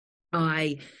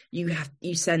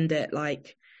 you send it,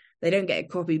 like they don't get a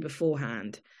copy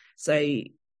beforehand. So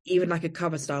even like a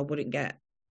cover star wouldn't get,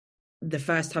 the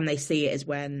first time they see it is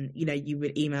when, you know, you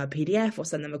would email a PDF or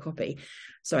send them a copy.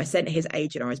 So I sent his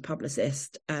agent or his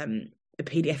publicist a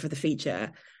PDF of the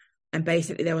feature. And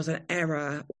basically there was an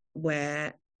error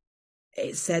where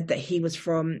it said that he was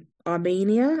from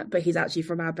Armenia, but he's actually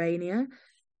from Albania.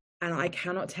 And I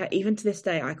cannot tell, even to this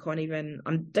day, I don't even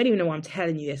know why I'm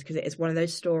telling you this, because it is one of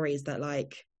those stories that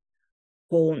like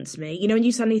haunts me. You know, when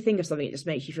you suddenly think of something, it just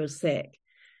makes you feel sick.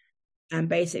 And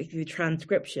basically the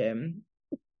transcription,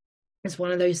 it's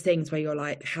one of those things where you're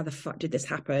like, how the fuck did this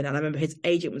happen? And I remember his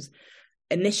agent was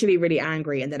initially really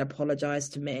angry and then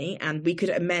apologized to me. And I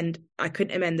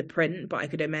couldn't amend the print, but I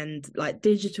could amend like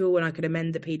digital, and I could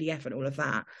amend the PDF and all of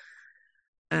that.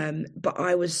 But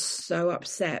I was so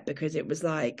upset because it was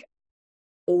like,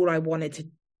 all I wanted to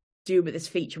do with this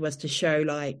feature was to show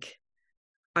like,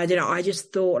 I don't know, I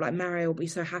just thought like Mario will be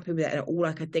so happy with it. And all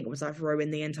I could think was I've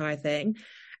ruined the entire thing.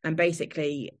 And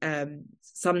basically,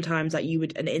 sometimes like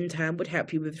an intern would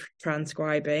help you with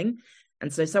transcribing.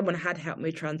 And so someone had helped me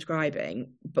with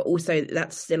transcribing, but also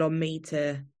that's still on me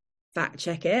to fact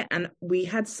check it. And we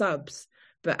had subs,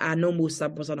 but our normal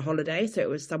sub was on holiday. So it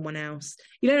was someone else,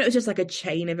 you know, it was just like a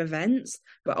chain of events,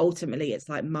 but ultimately it's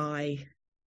like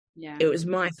it was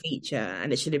my feature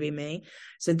and it should have been me.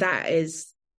 So that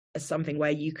is something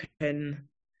where you can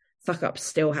fuck ups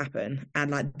still happen. And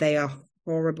like, they are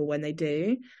horrible when they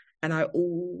do. And I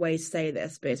always say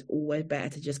this, but it's always better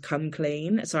to just come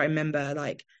clean. So I remember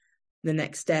like the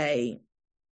next day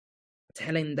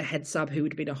telling the head sub who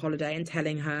had been on holiday and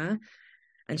telling her,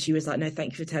 and she was like, no,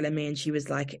 thank you for telling me. And she was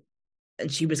like,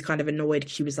 and she was kind of annoyed.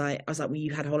 She was like, I was like, well,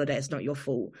 you had holiday, it's not your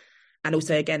fault. And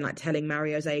also again, like telling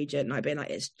Mario's agent, like being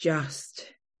like, it's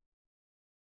just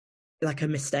like a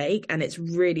mistake. And it's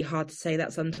really hard to say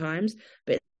that sometimes,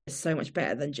 but it's so much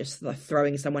better than just like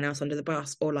throwing someone else under the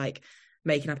bus or like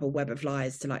making up a web of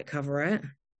lies to like cover it.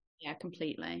 Yeah,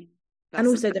 completely. And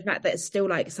also the fact that it's still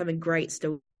like something great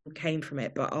still came from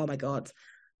it. But oh my God,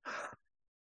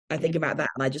 I think about that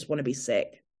and I just want to be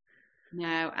sick.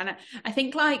 No, and I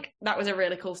think like that was a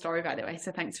really cool story, by the way.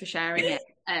 So thanks for sharing it.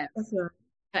 That's right.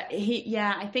 But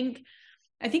I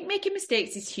think making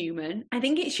mistakes is human. I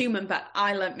think it's human, but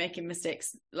I learned making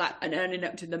mistakes like and owning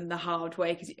up to them the hard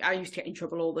way, because I used to get in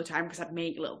trouble all the time because I'd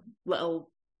make little,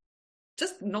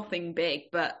 just nothing big,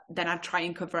 but then I'd try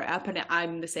and cover it up. And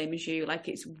I'm the same as you. Like,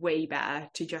 it's way better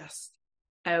to just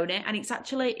own it, and it's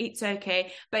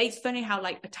okay. But it's funny how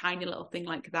like a tiny little thing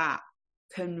like that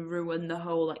can ruin the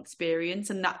whole experience,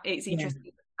 and that it's interesting.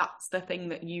 Yeah. That's the thing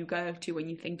that you go to when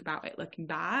you think about it looking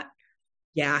back.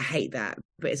 Yeah, I hate that,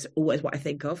 but it's always what I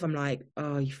think of. I'm like,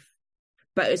 oh,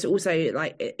 but it's also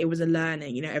like it was a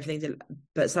learning, you know, everything.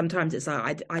 But sometimes it's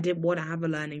like I didn't want to have a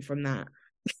learning from that.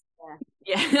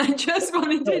 Yeah, I just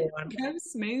wanted it to go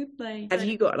smoothly. Have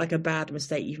you got like a bad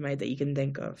mistake you've made that you can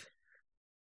think of?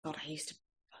 God, I used to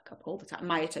fuck up all the time.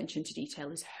 My attention to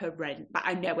detail is horrendous, but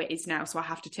I know it is now, so I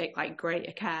have to take like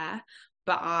greater care.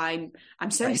 But I'm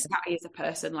so scatty as a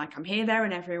person. Like, I'm here, there,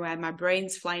 and everywhere. My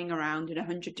brain's flying around in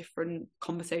 100 different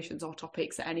conversations or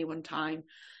topics at any one time.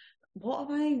 what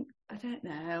have I don't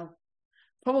know.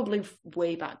 Probably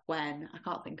way back when. I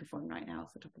can't think of one right now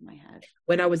off the top of my head.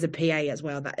 When I was a PA as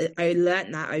well, that I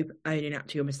learned that owning up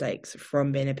to your mistakes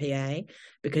from being a PA,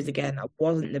 because again, I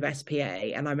wasn't the best PA,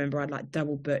 and I remember I'd like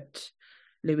double booked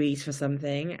Louise for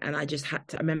something, and I just had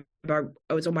to. I remember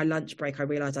I was on my lunch break. I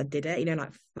realised I did it. You know,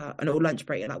 like an all lunch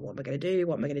break. You're like, what am I going to do?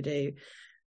 What am I going to do?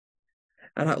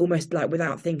 And I almost like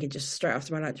without thinking, just straight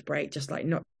after my lunch break, just like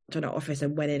knocked on her office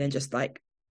and went in and just like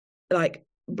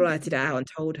blurted it out and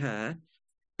told her.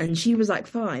 And she was like,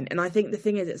 fine. And I think the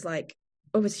thing is, it's like,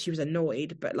 obviously she was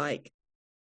annoyed, but like,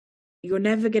 you're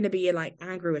never going to be like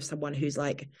angry with someone who's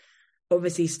like,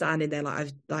 obviously standing there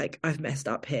like, I've messed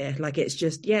up here. Like, it's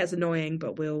just, yeah, it's annoying,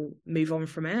 but we'll move on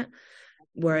from it.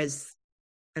 Whereas,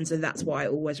 and so that's what I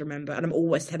always remember. And I'm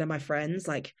always telling my friends,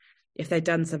 like, if they've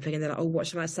done something and they're like, oh, what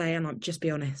should I say? And I'm just be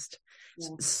honest. Yeah.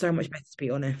 It's so much better to be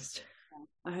honest.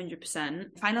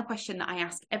 100%. Final question that I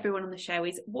ask everyone on the show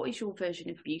is, what is your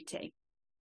version of beauty?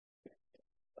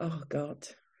 Oh God.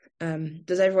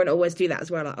 Does everyone always do that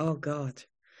as well? Like, oh God.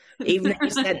 Even if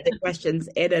you sent the questions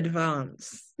in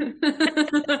advance.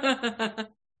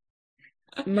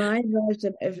 My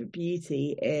version of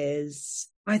beauty is,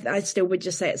 I still would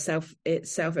just say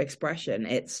it's self-expression.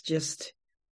 It's just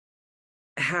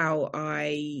how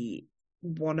I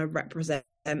want to represent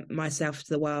myself to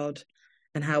the world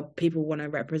and how people want to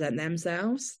represent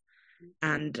themselves.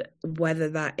 And whether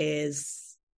that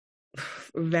is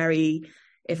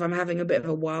if I'm having a bit of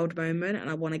a wild moment and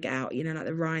I want to get out, you know, like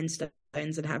the rhinestones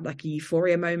and have like a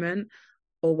euphoria moment,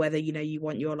 or whether, you know, you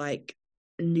want your like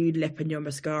nude lip and your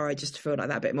mascara just to feel like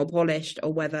that bit more polished,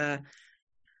 or whether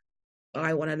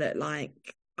I want to look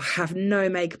like have no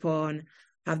makeup on,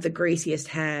 have the greasiest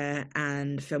hair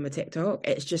and film a TikTok.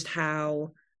 It's just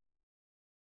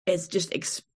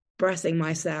expressing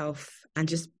myself and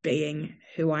just being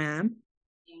who I am.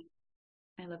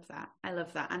 I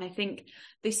love that. And I think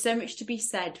there's so much to be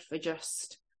said for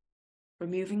just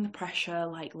removing the pressure,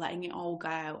 like letting it all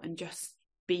go and just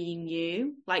being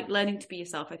you. Like learning to be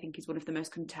yourself, I think, is one of the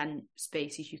most content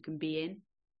spaces you can be in.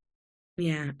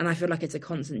 Yeah, and I feel like it's a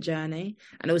constant journey.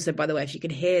 And also, by the way, if you can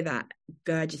hear that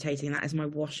gurgitating, that is my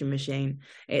washing machine.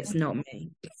 It's not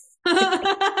me.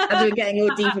 As we're getting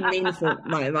all deep and meaningful,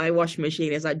 my washing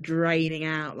machine is like draining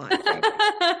out like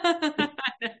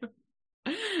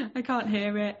I can't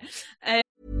hear it.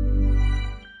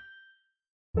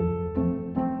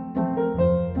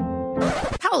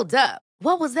 Hold up.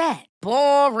 What was that?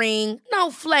 Boring.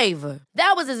 No flavor.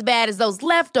 That was as bad as those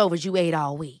leftovers you ate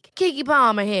all week. Keke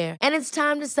Palmer here, and it's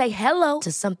time to say hello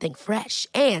to something fresh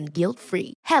and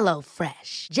guilt-free. Hello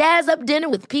Fresh. Jazz up dinner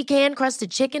with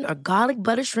pecan-crusted chicken or garlic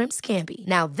butter shrimp scampi.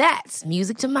 Now that's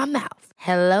music to my mouth.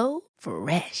 Hello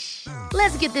Fresh.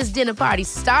 Let's get this dinner party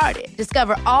started.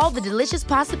 Discover all the delicious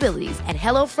possibilities at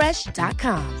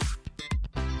HelloFresh.com.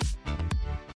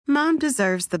 Mom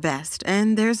deserves the best,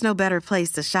 and there's no better place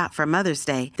to shop for Mother's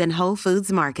Day than Whole Foods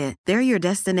Market. They're your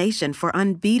destination for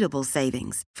unbeatable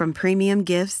savings, from premium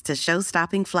gifts to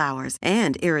show-stopping flowers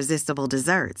and irresistible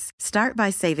desserts. Start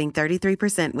by saving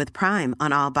 33% with Prime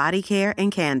on all body care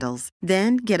and candles.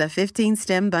 Then get a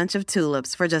 15-stem bunch of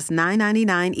tulips for just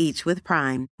 $9.99 each with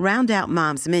Prime. Round out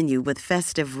Mom's menu with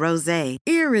festive rosé,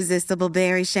 irresistible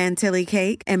berry chantilly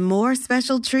cake, and more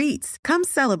special treats. Come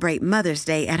celebrate Mother's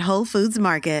Day at Whole Foods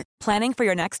Market. Planning for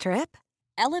your next trip?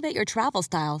 Elevate your travel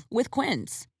style with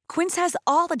Quince. Quince has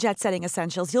all the jet-setting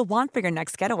essentials you'll want for your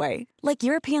next getaway, like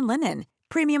European linen,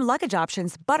 premium luggage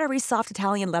options, buttery soft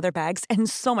Italian leather bags, and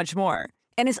so much more.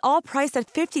 And is all priced at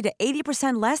 50 to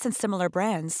 80% less than similar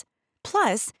brands.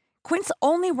 Plus, Quince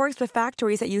only works with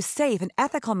factories that use safe and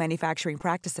ethical manufacturing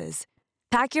practices.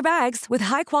 Pack your bags with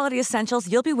high-quality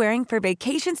essentials you'll be wearing for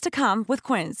vacations to come with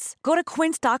Quince. Go to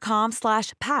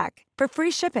quince.com/pack for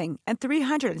free shipping and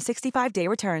 365-day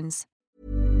returns.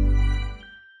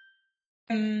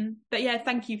 But yeah,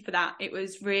 thank you for that. It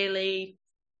was really,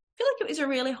 I feel like it was a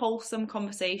really wholesome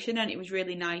conversation, and it was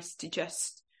really nice to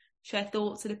just share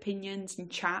thoughts and opinions and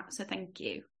chat. So thank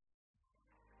you.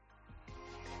 If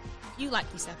you like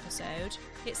this episode,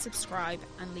 hit subscribe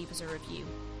and leave us a review.